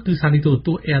ទី1គឺស្ថានីយទូរទ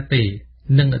ស្សន៍ RT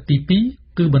និងទី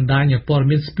2គឺបណ្ដាញព័ត៌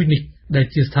មាន Sputnik ដែល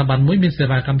ជាស្ថាប័នមួយមានសេ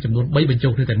វាកម្មចំនួន3បញ្ចូ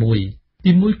លគ្នាតែមួយ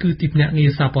ទី1គឺទីភ្នាក់ងារ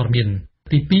សារព័ត៌មាន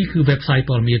ទី2គឺ website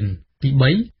ព័ត៌មានទី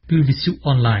3គឺវិទ្យុអ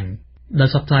នឡាញដែល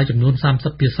ផ្សព្វផ្សាយចំនួន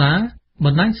30ភាសាប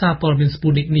ណ្ដាញសារព័ត៌មាន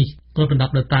Sputnik នេះក៏បណ្ដា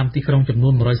ប់នៅតាមទីក្រុងចំនួ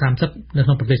ន130នៅក្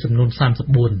នុងប្រទេសចំនួន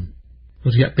34រ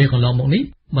យៈពេលកន្លងមកនេះ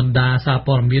បណ្ដាសារ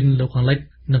ព័ត៌មានលោកខាងលិច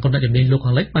និងគណៈជំនាញលោក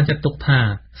ខាងលិចបានចាត់ទុកថា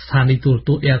ស្ថានីយទូរទ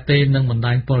ស្សន៍ RT និងបណ្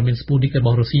ដាញព័ត៌មាន Sputnik រប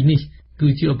ស់រុស្ស៊ីនេះ គឺ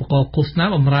ជាឧបករណ៍ឃោសនា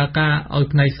បម្រើការឲ្យ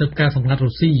ផ្នែកស៊ើបការសម្ងាត់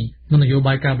រុស្ស៊ីនិងនយោ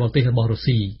បាយការបរទេសរបស់រុស្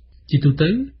ស៊ីជាទូទៅ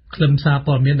ខ្លឹមសារ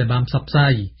ព័ត៌មានដែលបានផ្សព្វផ្សា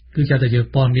យគឺចាត់តែយើង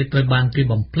ព័ត៌មានត្រូវបានគេ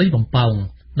បំភ្លៃបំផោង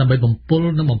ដើម្បីបំពុល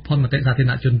និងបំផន់មតិសាធារ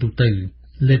ណជនទូទៅ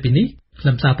លើពីនេះខ្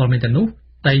លឹមសារព័ត៌មានទាំងនោះ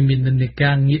តែមាននិន្នា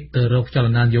ការងាកទៅរកចល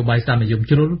នានយោបាយសាមញ្ញ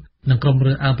ជ្រុលនិងក្រុម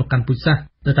រើសអើងប្រកាន់ពូជសាសន៍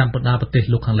ទៅតាមបណ្ដាប្រទេស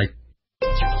លោកខាងលិច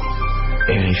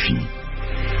RFI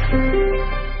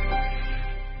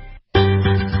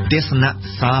ទេសនា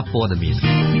សារព័ត៌មាន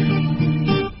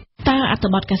តើអត្ថ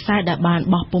បទកាសែតដែលបាន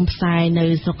បោះពុម្ពផ្សាយនៅ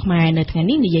ស្រុកខ្មែរនៅថ្ងៃ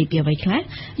នេះនិយាយពីអ្វីខ្លះ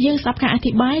យើងស្ដាប់ការអ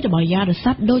ធិប្បាយរបស់យ៉ារ៉ា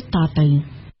សាប់ដូចត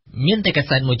ទៅមានតែកា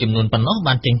សែតមួយចំនួនប៉ុណ្ណោះ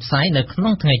បានចេញផ្សាយនៅក្នុ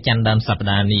ងថ្ងៃច័ន្ទដើមសប្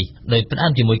តាហ៍នេះដោយផ្ដើ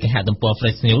មជាមួយគេហទំព័រ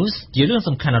Fresh News ជារឿង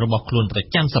សំខាន់របស់ខ្លួនប្រ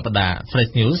ចាំសប្តាហ៍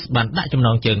Fresh News បានដាក់ចំណ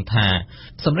ងជើងថា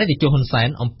សម្ដេចតេជោហ៊ុនសែន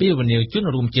អំពាវនាវជន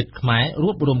រួមជាតិខ្មែររួ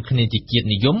បរวมគ្នាជាជាតិ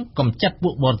និយមកំចាត់ពួ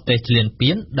កបរទេសឈ្លាន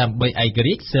ពានដើម្បីឯក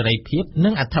រាជ្យសេរីភាពនិ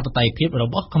ងអធិបតេយ្យភាពរ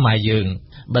បស់ខ្មែរយើង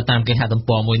បើតាមគេហទំ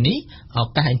ព័រមួយនេះឱ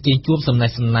កាសអញ្ជើញជួបសំណេះ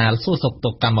សំណាលសួរសុខទុ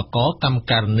ក្ខកម្មករកម្ម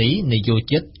ការិនីនយោ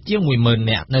ជិតជាង 10000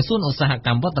 នាក់នៅសួនឧស្សាហក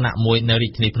ម្មវឌ្ឍនៈមួយនៅរា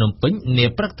ជធានីភ្នំពេញនា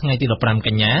ព្រឹកថ្ងៃទី15ក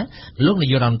ញ្ញាលោកនា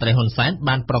យករដ្ឋមន្ត្រីហ៊ុនសែន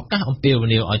បានប្រកាសអំពាវ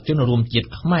នាវឲ្យជនរួមជាតិ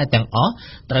ខ្មែរទាំងអស់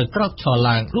ត្រូវក្រោកឈរ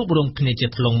ឡើងរួបរวมគ្នាជា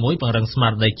ធ្លុងមួយពង្រឹងស្មា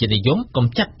រតីជាតិនិយមកំ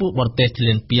ចាត់ពួកបរទេសឈ្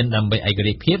លានពានដើម្បីឯក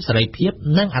រាជ្យភាពសេរីភាព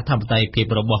និងអធិបតេយ្យភាព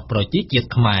របស់ប្រជាជាតិ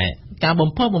ខ្មែរការបំ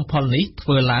ផុសបំផុលនេះធ្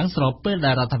វើឡើងស្របពេល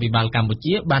ដែលរដ្ឋាភិបាលកម្ពុ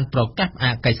ជាបានប្រកាសផ្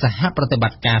អាកកិច្ចសហប្រតិប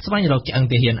ត្តិការស្វែងរកឆ្អឹង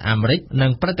ទាហានអាមេរិកនិ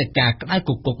ងព្រឹត្តិការណ៍ក្តៅគ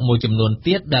គុកមួយចំនួន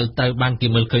ទៀតដែលត្រូវបានគេ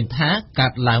មើលឃើញថាកើ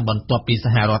តឡើងបន្ទាប់ពីស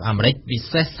ហរដ្ឋអាមេរិកពិ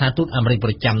សេសសហទូតអាមេរិកប្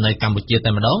រចាំនៅកម្ពុជា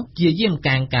តែម្ដងជាយាម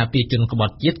កាងការពារជនក្ប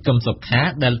ត់ជាតិកឹមសុខា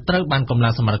ដែលត្រូវបានកម្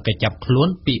លាំងសមត្ថកិច្ចចាប់ខ្លួន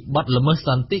ពីបទល្មើសស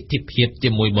ន្តិភាពជា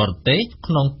មួយបរទេស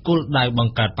ក្នុងគោលដៅប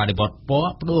ង្កើតបដិវត្តព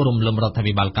ណ៌ផ្ដួលរំលំរដ្ឋា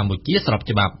ភិបាលកម្ពុជាស្រប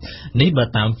ច្បាប់នេះបើ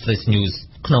តាម Fresh News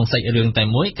ក្នុងសាច់រឿងតែ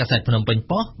មួយកាសែតភ្នំពេញ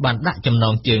ប៉ុស្តិ៍បានដាក់ចំណ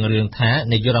ងជើងរឿងថា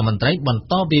នាយករដ្ឋមន្ត្រីបន្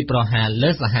តវាយប្រហារលើ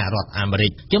សហរដ្ឋអាមេរិ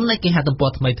កចំណែកគេហទំព័រ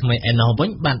ថ្មីឯណោះវិញ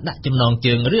បានដាក់ចំណង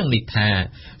ជើងរឿងនេះថា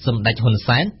សម្ដេចហ៊ុន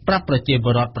សែនប្រាប់ប្រជាព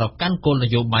លរដ្ឋប្រកាន់គោលន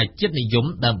យោបាយជាតិនិយម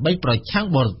ដើម្បីប្រឆាំង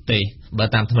បរទេសបើ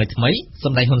តាមថ្មីស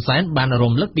ម្ដេចហ៊ុនសែនបាន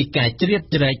រំលឹកពីការជ្រៀត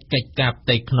ជ្រែកកិច្ចការផ្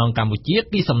ទៃក្នុងកម្ពុជា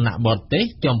ពីសំណាក់បរទេស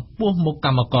ចំពោះមុខក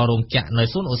ម្មកររោងចក្រនៅ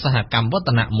សួនឧស្សាហកម្មវ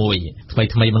ឌ្ឍនៈមួយ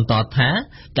ថ្មីបន្តថា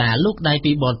ការលូកដៃ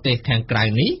ពីបរទេសខាងក្រៅ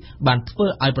នេះបានធ្វើ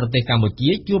ឲ្យប្រទេសកម្ពុជា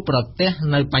ជួបប្រទះ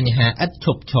នៅបញ្ហាឥតឈ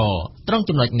ប់ឈរត្រង់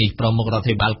ចំណុចនេះប្រមុខរដ្ឋា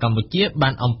ភិបាលកម្ពុជាបា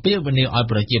នអំពាវនាវឲ្យ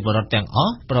ប្រជាពលរដ្ឋទាំងអ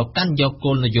ស់ប្រកាន់យក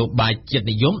គោលនយោបាយជាតិ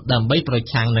និយមដើម្បីប្រ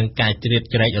ឆាំងនឹងការជ្រៀត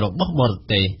ជ្រែករបស់បរ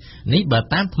ទេសនេះបើ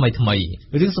តាមថ្មី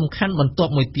រឿងសំខាន់បន្ទា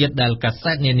ប់មួយទៀតដែលកា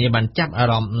សែតនានាបានចាប់អា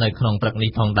រម្មណ៍នៅក្នុងព្រឹកនេះ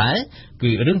ផងដែរ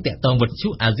គឺរឿងតាក់ទងវិទ្យុ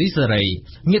អាស៊ីសេរី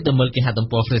ងាកទៅមើលគេហទំ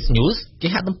ព័រ Fresh News គេ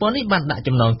ហទំព័រនេះបានដាក់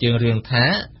ចំណងជើងរឿងថា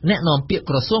អ្នកនាំពាក្យ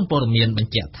ក្រសួងព័ត៌មានប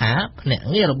ញ្ជាក់ថាភ្នាក់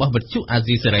ងាររបស់វិទ្យុអា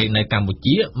ស៊ីសេរីនៅកម្ពុ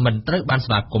ជាមិនត្រូវបាន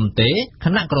ស្វាគមន៍ទេគ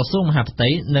ណៈក្រសួងមហាផ្ទៃ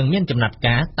នឹងមានចំណាត់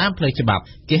ការតាមផ្លូវច្បាប់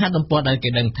គេហទំព័រដែលគេ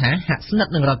ដឹងថាហាក់ស្និទ្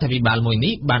ធនឹងរដ្ឋាភិបាលមួយ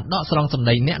នេះបានដកស្រង់សម្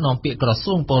ដីអ្នកនាំពាក្យក្រ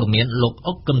សួងព័ត៌មានលោក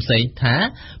អុកកឹមសេងថា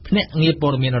ភ្នាក់ងារព័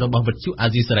ត៌មានរបស់វិទ្យុអា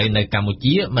ស៊ីសេរីនៅកម្ពុ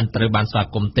ជាមិនត្រូវបានស្វា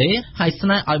គមន៍ទេហើយស្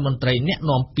នើឲ្យមន្ត្រីអ្នក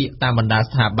នាំពាក្យតាមបណ្ដា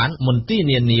ស្ថាប័នមន្ទីរ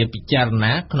នានាពិចារ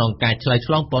ណាក្នុងការឆ្លើយ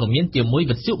ឆ្លងព័ត៌មានជាមួយ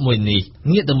វិទ្យុមួយនេះ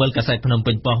ងាកទៅមើលកាសែតភ្នំ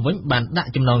ពេញប៉ុស្តិ៍វិញបានដាក់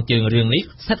ចំណងជើងរឿងនេះ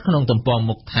ស្ថិតក្នុងទំព័រ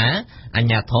មុខថាអា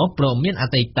ជ្ញាធរព្រមមានអ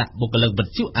តីតបុគ្គលិកវិ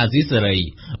ទ្យុអាស៊ីសេរី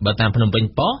បើតាមភ្នំពេញ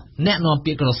ប៉ុស្តិ៍អ្នកនាំ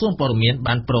ពាក្យក្រសួងព័ត៌មាន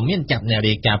បានព្រមមានចាប់អ្នក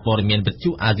រាយការណ៍ព័ត៌មានវិទ្យុ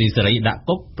អាស៊ីសេរីដាក់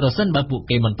គុកប្រសិនបើពួក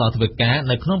គេបន្តធ្វើការ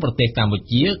នៅក្នុងប្រទេសកម្ពុ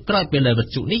ជាក្រោយពេលដែលវិ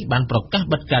ទ្យុនេះបានប្រកាស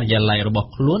បិទការិយាល័យរបស់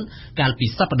ខ្លួនកាលពី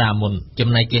សប្តាហ៍មុនចំ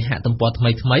ណែកគេហទំព័រថ្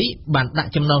មីបានដា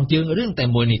ក់ចំណងជើងរឿងតែ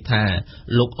មួយនេះថា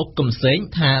លោកអុកកឹមសេង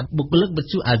ថាបុគ្គលិកវិ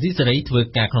ទ្យុអាស៊ីសេរីធ្វើ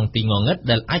ការក្នុងទីងងឹត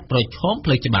ដែលអាចប្រឈមផ្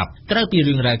លូវច្បាប់ក្រៅពី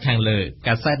រឿងរ៉ាវខាងលើ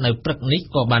កាសែតនៅព្រឹកនេះ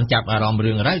ក៏បានចាប់អារម្មណ៍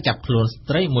រឿងរ៉ាវចាប់ខ្លួនស្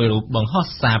ត្រីមួយរូបបង្ហោះ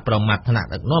សារប្រមាថថ្នាក់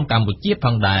ដឹកនាំកម្ពុជាផ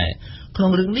ងដែរក្នុ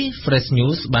ងរឿងនេះ Fresh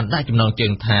News បានដាក់ចំណងជើ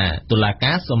ងថាតុលា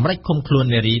ការសម្រេចឃុំខ្លួន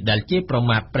នារីដែលជាប្រ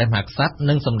មាថព្រះមហាក្សត្រ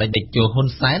និងសម្ដេចតេជោហ៊ុន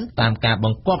សែនតាមការប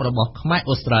ង្គាប់របស់ខ្មែរ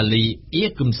អូស្ត្រាលីអៀ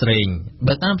គឹមស្រេង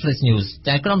បើតាម Fresh News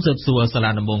ចៅក្រមស៊ើបសួរសាលា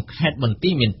ដំបងខេត្តបន្ទា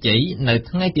យមានជ័យនៅ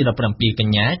ថ្ងៃទី17ក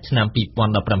ញ្ញាឆ្នាំ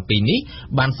2017នេះ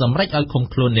បានសម្រេចឲ្យឃុំ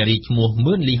ខ្លួននារីឈ្មោះ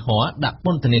មឿនលីហរដាក់ព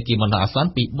ន្ធនាគារបណ្ដោះអាសន្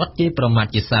នពីបទជេរប្រមាថ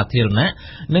ជាសាធារណៈ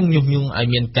និងញុះញង់ឲ្យ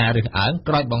មានការរើសអើង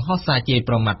ក្រោយបង្ហោះសារជេរ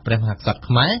ប្រមាថព្រះមហាក្សត្រ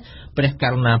ខ្មែរព្រះក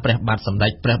រុណាព្រះបាទ សម្ដេ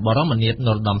ចព្រះបរមនាថន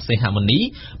រោត្តមសីហមុនី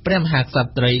ព្រះមហាក្ស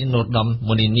ត្រីនរោត្តម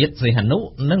មុនីនាថសីហនុ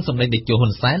និងសម្ដេចតេជោហ៊ុ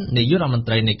នសែននាយករដ្ឋមន្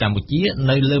ត្រីនៃកម្ពុជា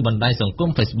នៅលើបណ្ដាញសង្គម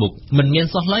Facebook មិនមាន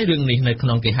សោះឡើយរឿងនេះនៅក្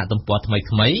នុងគេហទំព័រថ្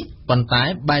មីៗប៉ុន្តែ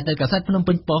បែរទៅកាសែតភ្នំ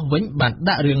ពេញប៉ុស្តិ៍វិញបាន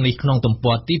ដាក់រឿងនេះក្នុងទំ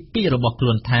ព័រទី2របស់ខ្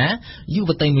លួនថាយុវ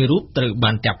តីមួយរូបត្រូវ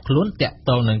បានចាប់ខ្លួនតាក់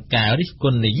ទងនឹងការរិះគ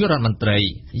ន់នាយករដ្ឋមន្ត្រី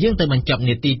យើងទៅបញ្ចប់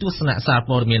នីតិទស្សនៈសារ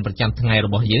ព័ត៌មានប្រចាំថ្ងៃរ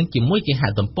បស់យើងជាមួយគេហ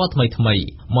ទំព័រថ្មីៗ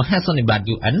មហាសន្និបាត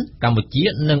UN កម្ពុជា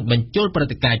នឹងបញ្ចូលព្រឹ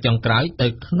ត្តិការណ៍ចុងក្រោយទៅ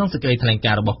ក្នុងសេចក្តីថ្លែង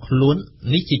ការណ៍របស់ខ្លួន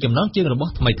នេះជាចំណងជើងរប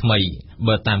ស់ថ្មីៗ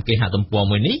បើតាមគេហទំព័រ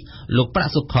មួយនេះលោកប្រា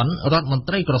ក់សុខុនរដ្ឋមន្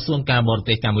ត្រីក្រសួងការបរ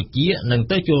ទេសកម្ពុជានឹង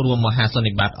ទៅចូលរួមមហាសន្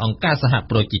និបាតអង្គការសហ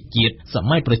ប្រជាជាតិស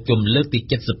ម័យប្រជុំលើកទី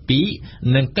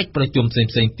72និងកិច្ចប្រជុំផ្សេង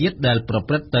ៗទៀតដែលប្រ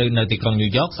ព្រឹត្តទៅនៅទីក្រុងញូ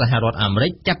វយ៉កសហរដ្ឋអាមេរិ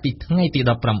កចាប់ពីថ្ងៃទី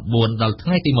19ដល់ថ្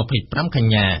ងៃទី25ក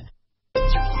ញ្ញា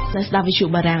នៅស្ដាប់វិទ្យុ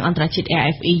បារាំងអន្តរជាតិ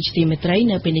RFI ជាទីមេត្រី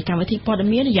នៅពេលនេះកម្មវិធីព័ត៌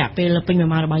មានរយៈពេលពេញមួយ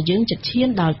ម៉ោងរបស់យើងជិតឈាន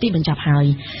ដល់ទីបញ្ចប់ហើយ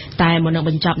តែមុននឹង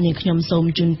បញ្ចប់នាងខ្ញុំសូម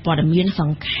ជូនព័ត៌មានស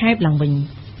ង្ខេបឡើងវិញ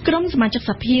ក្រុមសមាជិក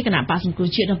សភាគណៈបក្សសង្គ្រោះ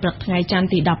ជាតិនៅព្រឹកថ្ងៃច័ន្ទ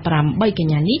ទី18ក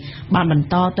ញ្ញានេះបានបន្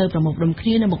តទៅប្រមូលផ្ដុំគ្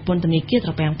នានៅមុខពន្ធនាគារត្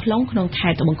រពាំង plong ក្នុងខេ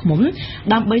ត្តត្បូងឃ្មុំ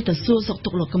ដើម្បីទៅសួរសុខទុ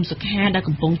ក្ខលោកកឹមសុខាដែល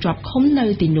កំពុងជាប់ឃុំនៅ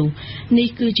ទីនោះនេះ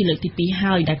គឺជាលើកទី2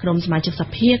ហើយដែលក្រុមសមាជិកស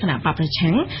ភាគណៈបកប្រ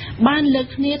ឆាំងបានលើក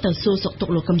គ្នាទៅសួរសុខទុក្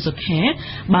ខលោកកឹមសុខា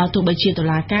បើទោះបីជាតុ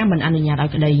លាការមិនអនុញ្ញាតឲ្យ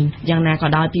ក្តីយ៉ាងណាក៏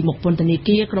ដោយពីមុខពន្ធនា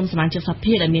គារក្រុមសមាជិកស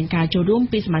ភាដែលមានការចូលរួម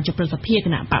ពីសមាជិកព្រឹទ្ធសភាគ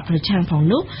ណៈបកប្រឆាំងផង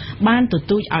នោះបានទ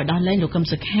ទូចឲ្យដោះលែងលោកកឹម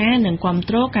សុខានិងគាំ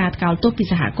ទ្រការថ្កោលទោសពី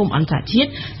សហគមន៍អន្តរជាតិ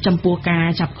ចំពោះការ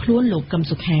ចាប់ខ្លួនលោកកឹម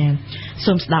សុខា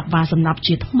សូមស្ដាប់វាសំណប់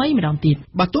ជាថ្មីម្ដងទៀត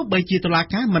បើទោះបីជាតុលា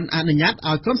ការមិនអនុញ្ញាត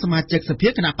ឲ្យក្រុមសមាជិកសភា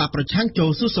គណៈបកប្រឆាំងចូល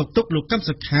សួរសុខទុក្ខលោកកឹម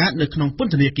សុខានៅក្នុងព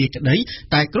ន្ធនាគារក្តី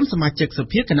តែក្រុមសមាជិកស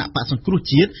ភាគណៈបកសង្គ្រោះ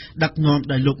ជាតិដឹកនាំ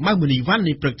ដោយលោកម៉ៅមុនីវ៉ាន់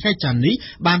នៃព្រឹកថ្ងៃច័ន្ទនេះ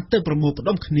បានទៅប្រមូលផ្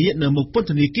ដុំគ្នានៅមុខពន្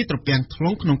ធនាគារត្រពាំង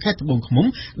plong ក្នុងខេត្តត្បូងឃ្មុំ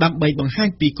ដើម្បីបង្ហាញ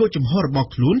ពីគោលជំហររបស់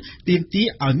ខ្លួនទាមទារ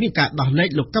ឲ្យមានការដោះលែង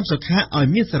លោកកឹមសុខាឲ្យ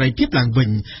មានសេរីភាពឡើងវិញ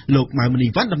លោកម៉ៅមុនី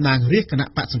វ៉ាន់តំណាងរាស្ត្រគណៈ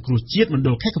បកសង្គ្រោះជាតិមណ្ឌ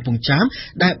លខេត្តកំពង់ចាម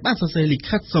ដែលបានសរសេរលិ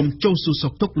ខិតសុំចូលសួរសុ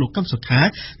ខទុក្ខលោកកឹមសុខា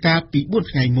កាលពី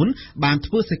4ថ្ងៃមុនបាន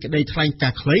ធ្វើសេចក្តីថ្លែងកា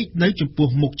រណ៍ខ្លីនៅចំពោះ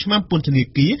មុខឆ្មាំពន្ធនា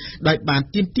គារដោយបាន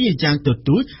ទាមទារយ៉ាងទ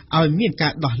ទូចឲ្យមានកា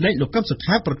រដោះលែងលោកកឹមសុ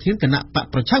ខាប្រធានគណៈបក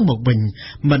ប្រឆាំងមកវិញ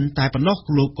មិនតែប៉ុណ្ណោះ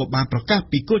លោកក៏បានប្រកាស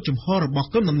ពីគោលជំហររបស់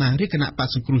ក្រុមតំណាងរាស្ត្រគណៈបក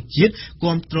សង្គ្រោះជាតិ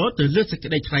គាំទ្រទៅលើសេច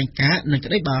ក្តីថ្លែងការណ៍និង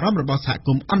ក្តីបារម្ភរបស់សហគ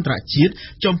មន៍អន្តរជាតិ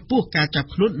ចំពោះការចាប់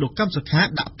ខ្លួនលោកកឹមសុខា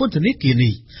ដាក់ពន្ធនាគារ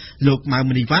នេះលោកម៉ៅ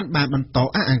មុនីវ៉ាន់បានបន្ត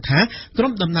អះអាងថាក្រុ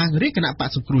មតំណាងរាស្ត្រគណៈបក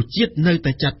សង្គ្រោះជាតិនៅ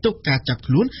តែចាត់ទុកការចាប់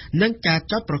ខ្លួននិងការ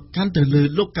ចោទប្រកាន់ទៅលើ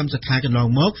លោកកឹមសុខាកន្លង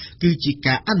មកគឺជា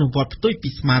ការអនុវត្តផ្ទុយពី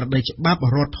ស្មារតីច្បាប់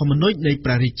រដ្ឋធម្មនុញ្ញនៃព្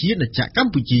រះរាជាណាចក្រក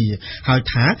ម្ពុជាហើយ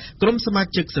ថាក្រុមសមា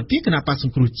ជិកសភាគណៈបកស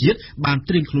ង្គ្រោះជាតិបាន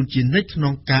ត្រៀមខ្លួនជានិច្ចក្នុ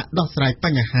ងការដោះស្រាយប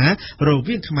ញ្ហារ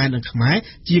វាងខ្មែរនិងខ្មែរ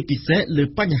ជាពិសេសលើ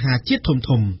បញ្ហាជាតិ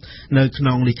ធំៗនៅក្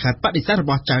នុងលិខិតបដិសេធរ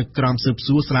បស់ចៅក្រមស៊ើប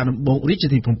សួរសាលាដំបងរាជធា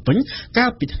នីភ្នំពេញកាល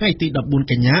ពីថ្ងៃទី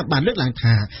14កញ្ញាបានលើកឡើង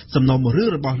ថាសំណុំរឿង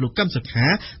របស់លោកកឹមសុខា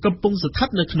កំពុងស្ថិត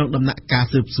នៅក្នុងដំណាក់កាល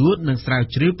ស៊ើបសួរនិងស្រាវ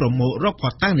ជ្រាវប្រមូលរកភ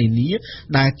ស្តុតាងនានា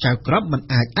ដែលចៅក្រមមិន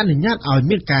អាចអនុញ្ញាតឲ្យ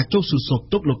មានការចូលសួរសុខ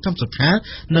ទុក្ខលោកកឹមសុខា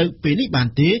នៅពេលនេះបាន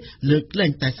ទេលើកលែ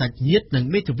ងតែសាច់ញាតិនិង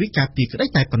មេធាវីការពារក្តី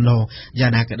តែប៉ុណ្ណោះយ៉ា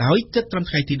ងណាក៏ដោយគិតត្រឹម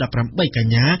ថ្ងៃទី18ក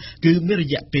ញ្ញាគឺមានរ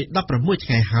យៈពេល16ថ្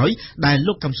ងៃហើយដែល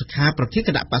លោកកឹមសុខាប្រធានគ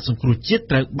ណៈបក្សសង្គ្រោះជាតិ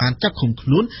ត្រូវបានចាប់ឃុំខ្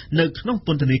លួននៅក្នុងព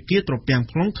ន្ធនាគារត្រពាំង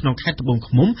plong ក្នុងខេត្តត្បូង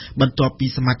ឃ្មុំបន្ទាប់ពី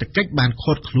សមត្ថកិច្ចបាន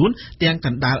ឃាត់ខ្លួនទាំងក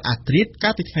ណ្ដាលអាត្រិតកា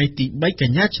លពីថ្ងៃទី3ក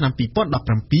ញ្ញាឆ្នាំ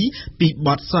2017ពីប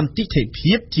ទសន្តិ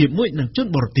ភាពជាមួយនឹងជន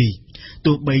បរទេស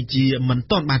ទោះបីជាមិន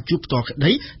ទាន់បានជួបផ្ទាល់ក្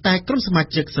តីតែក្រុមសមា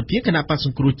ជិកសភាគណៈបក្សស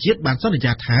ង្គ្រោះជាតិបានសន្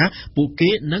យាថាពួកគេ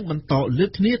នឹងបន្តលើក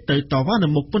គ្នាទៅតវ៉ានៅ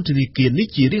មុខពន្ធនាគារនេះ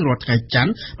ជារៀងរាល់ថ្ងៃច័ន្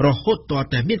ទរហូតទាល់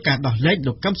តែមានការដោះលែង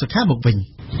លោកកឹមសុខាមកវិញ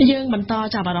យើងបន្ត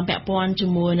ចាប់អារម្មណ៍ពាក់ព័ន្ធជា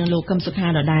មួយនឹងលោកកឹមសុខា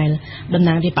ដដែលតំ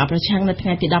ណាងរាជបកប្រឆាំងនៅថ្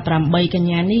ងៃទី18កញ្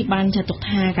ញានេះបានចាត់ទុក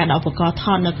ថាការដាក់ឧបករណ៍ថ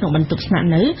តនៅក្នុងបន្ទប់ស្នាក់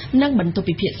នៅនិងបន្ទប់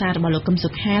ពិភាក្សារបស់លោកកឹមសុ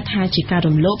ខាថាជាការ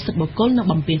រំលោភសិទ្ធិបុគ្គលនិង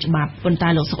បំពានច្បាប់ប៉ុន្តែ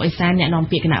លោកសុកអេសានអ្នកនាំ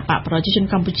ពាក្យគណៈបកប្រជាជន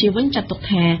កម្ពុជាវិញចាត់ទុក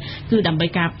ថាគឺដើម្បី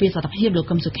ការពារសុខភាពលោក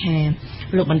កឹមសុខា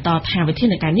លោកបន្តថាវិធា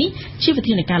នការនេះជាវិ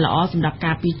ធានការល្អសម្រាប់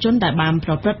ការពារជនដែលបានប្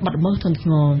រព្រឹត្តបទល្មើសធ្ងន់ធ្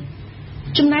ងរ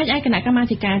ចំណែកឯគណៈកម្មា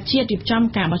ធិការជាតិរៀបចំ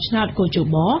ការបោះឆ្នោតកោជ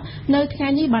បនៅថ្ងៃ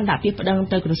នេះបានដាក់ពាក្យប្តឹង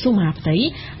ទៅក្រសួងមហាផ្ទៃ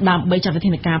ដើម្បីចាត់វិ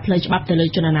ធានការផ្លូវច្បាប់ទៅលើ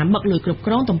ជនអនាមិកលួចគ្រប់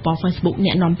គ្រងទំព័រ Facebook អ្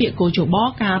នកនាំពាក្យកោជប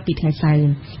កាលពីថ្ងៃសៅរ៍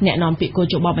អ្នកនាំពាក្យកោ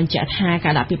ជបបញ្ជាក់ថា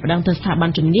ការដាក់ពាក្យប្តឹងទៅស្ថាប័ន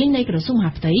ជំនាញនៃក្រសួងម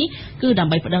ហាផ្ទៃគឺដើ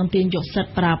ម្បីប្តឹងទាញយកសិទ្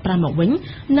ធិប្រើប្រាស់មកវិញ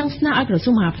និងស្នើឲ្យក្រសួ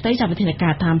ងមហាផ្ទៃចាត់វិធានកា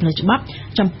រតាមផ្លូវច្បាប់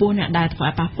ចំពោះអ្នកដែលធ្វើ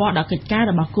ឲ្យប៉ះពាល់ដល់កិច្ចការ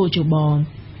របស់កោជប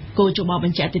គោជបប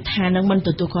ញ្ជាក់ទៀតថានឹងមិនទ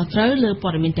ទួលខុសត្រូវលើព័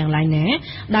ត៌មានទាំងឡាយណា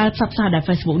ដែលផ្សព្វផ្សាយដោយ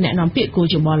Facebook អ្នកនាំពាក្យគោ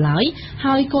ជបឡើយ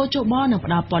ហើយគោជបនឹង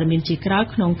ផ្ដល់ព័ត៌មានជាក្រោយ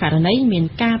ក្នុងករណីមាន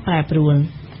ការប្រែប្រួល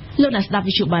លោកអ្នកស្ដាប់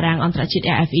វិទ្យុបារាំងអន្តរជាតិ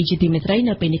RFI ជាទីមេត្រី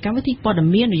នៅពេលនេះកម្មវិធីព័ត៌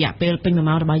មានរយៈពេលពេញ1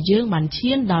ម៉ោងរបស់យើងបាន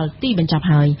ឈានដល់ទីបញ្ចប់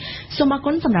ហើយសូមអរ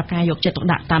គុណសម្រាប់ការយកចិត្តទុក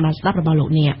ដាក់តាមដានស្ដាប់របស់លោក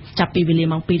អ្នកចាប់ពីវេលា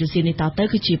ម៉ោង 2 រសៀលនេះតទៅ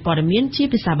គឺជាព័ត៌មានជា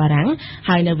ភាសាបារាំង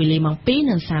ហើយនៅវេលាម៉ោង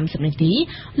 2:30 នាទី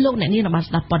លោកអ្នកនាងបាន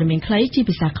ស្ដាប់ព័ត៌មានខ្លីជា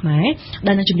ភាសាខ្មែរ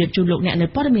ដែលនឹងជម្រាបជូនលោកអ្នកនៅ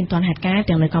ព័ត៌មានទាន់ហេតុការណ៍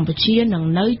ទាំងនៅកម្ពុជានិង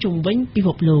នៅជុំវិញពិភ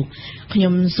ពលោកខ្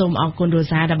ញុំសូមអរគុណរ៉ូ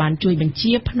សាដែលបានជួយបញ្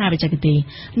ជាផ្នែកបច្ចេកទេស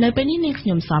នៅពេលនេះនាងខ្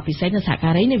ញុំសពិសេសនៅសហកា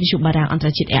រីនៃវិទ្យុបារាំងអន្ត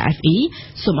រជាតិ RFI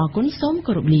សូមអរគុណសូម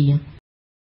គោរពលា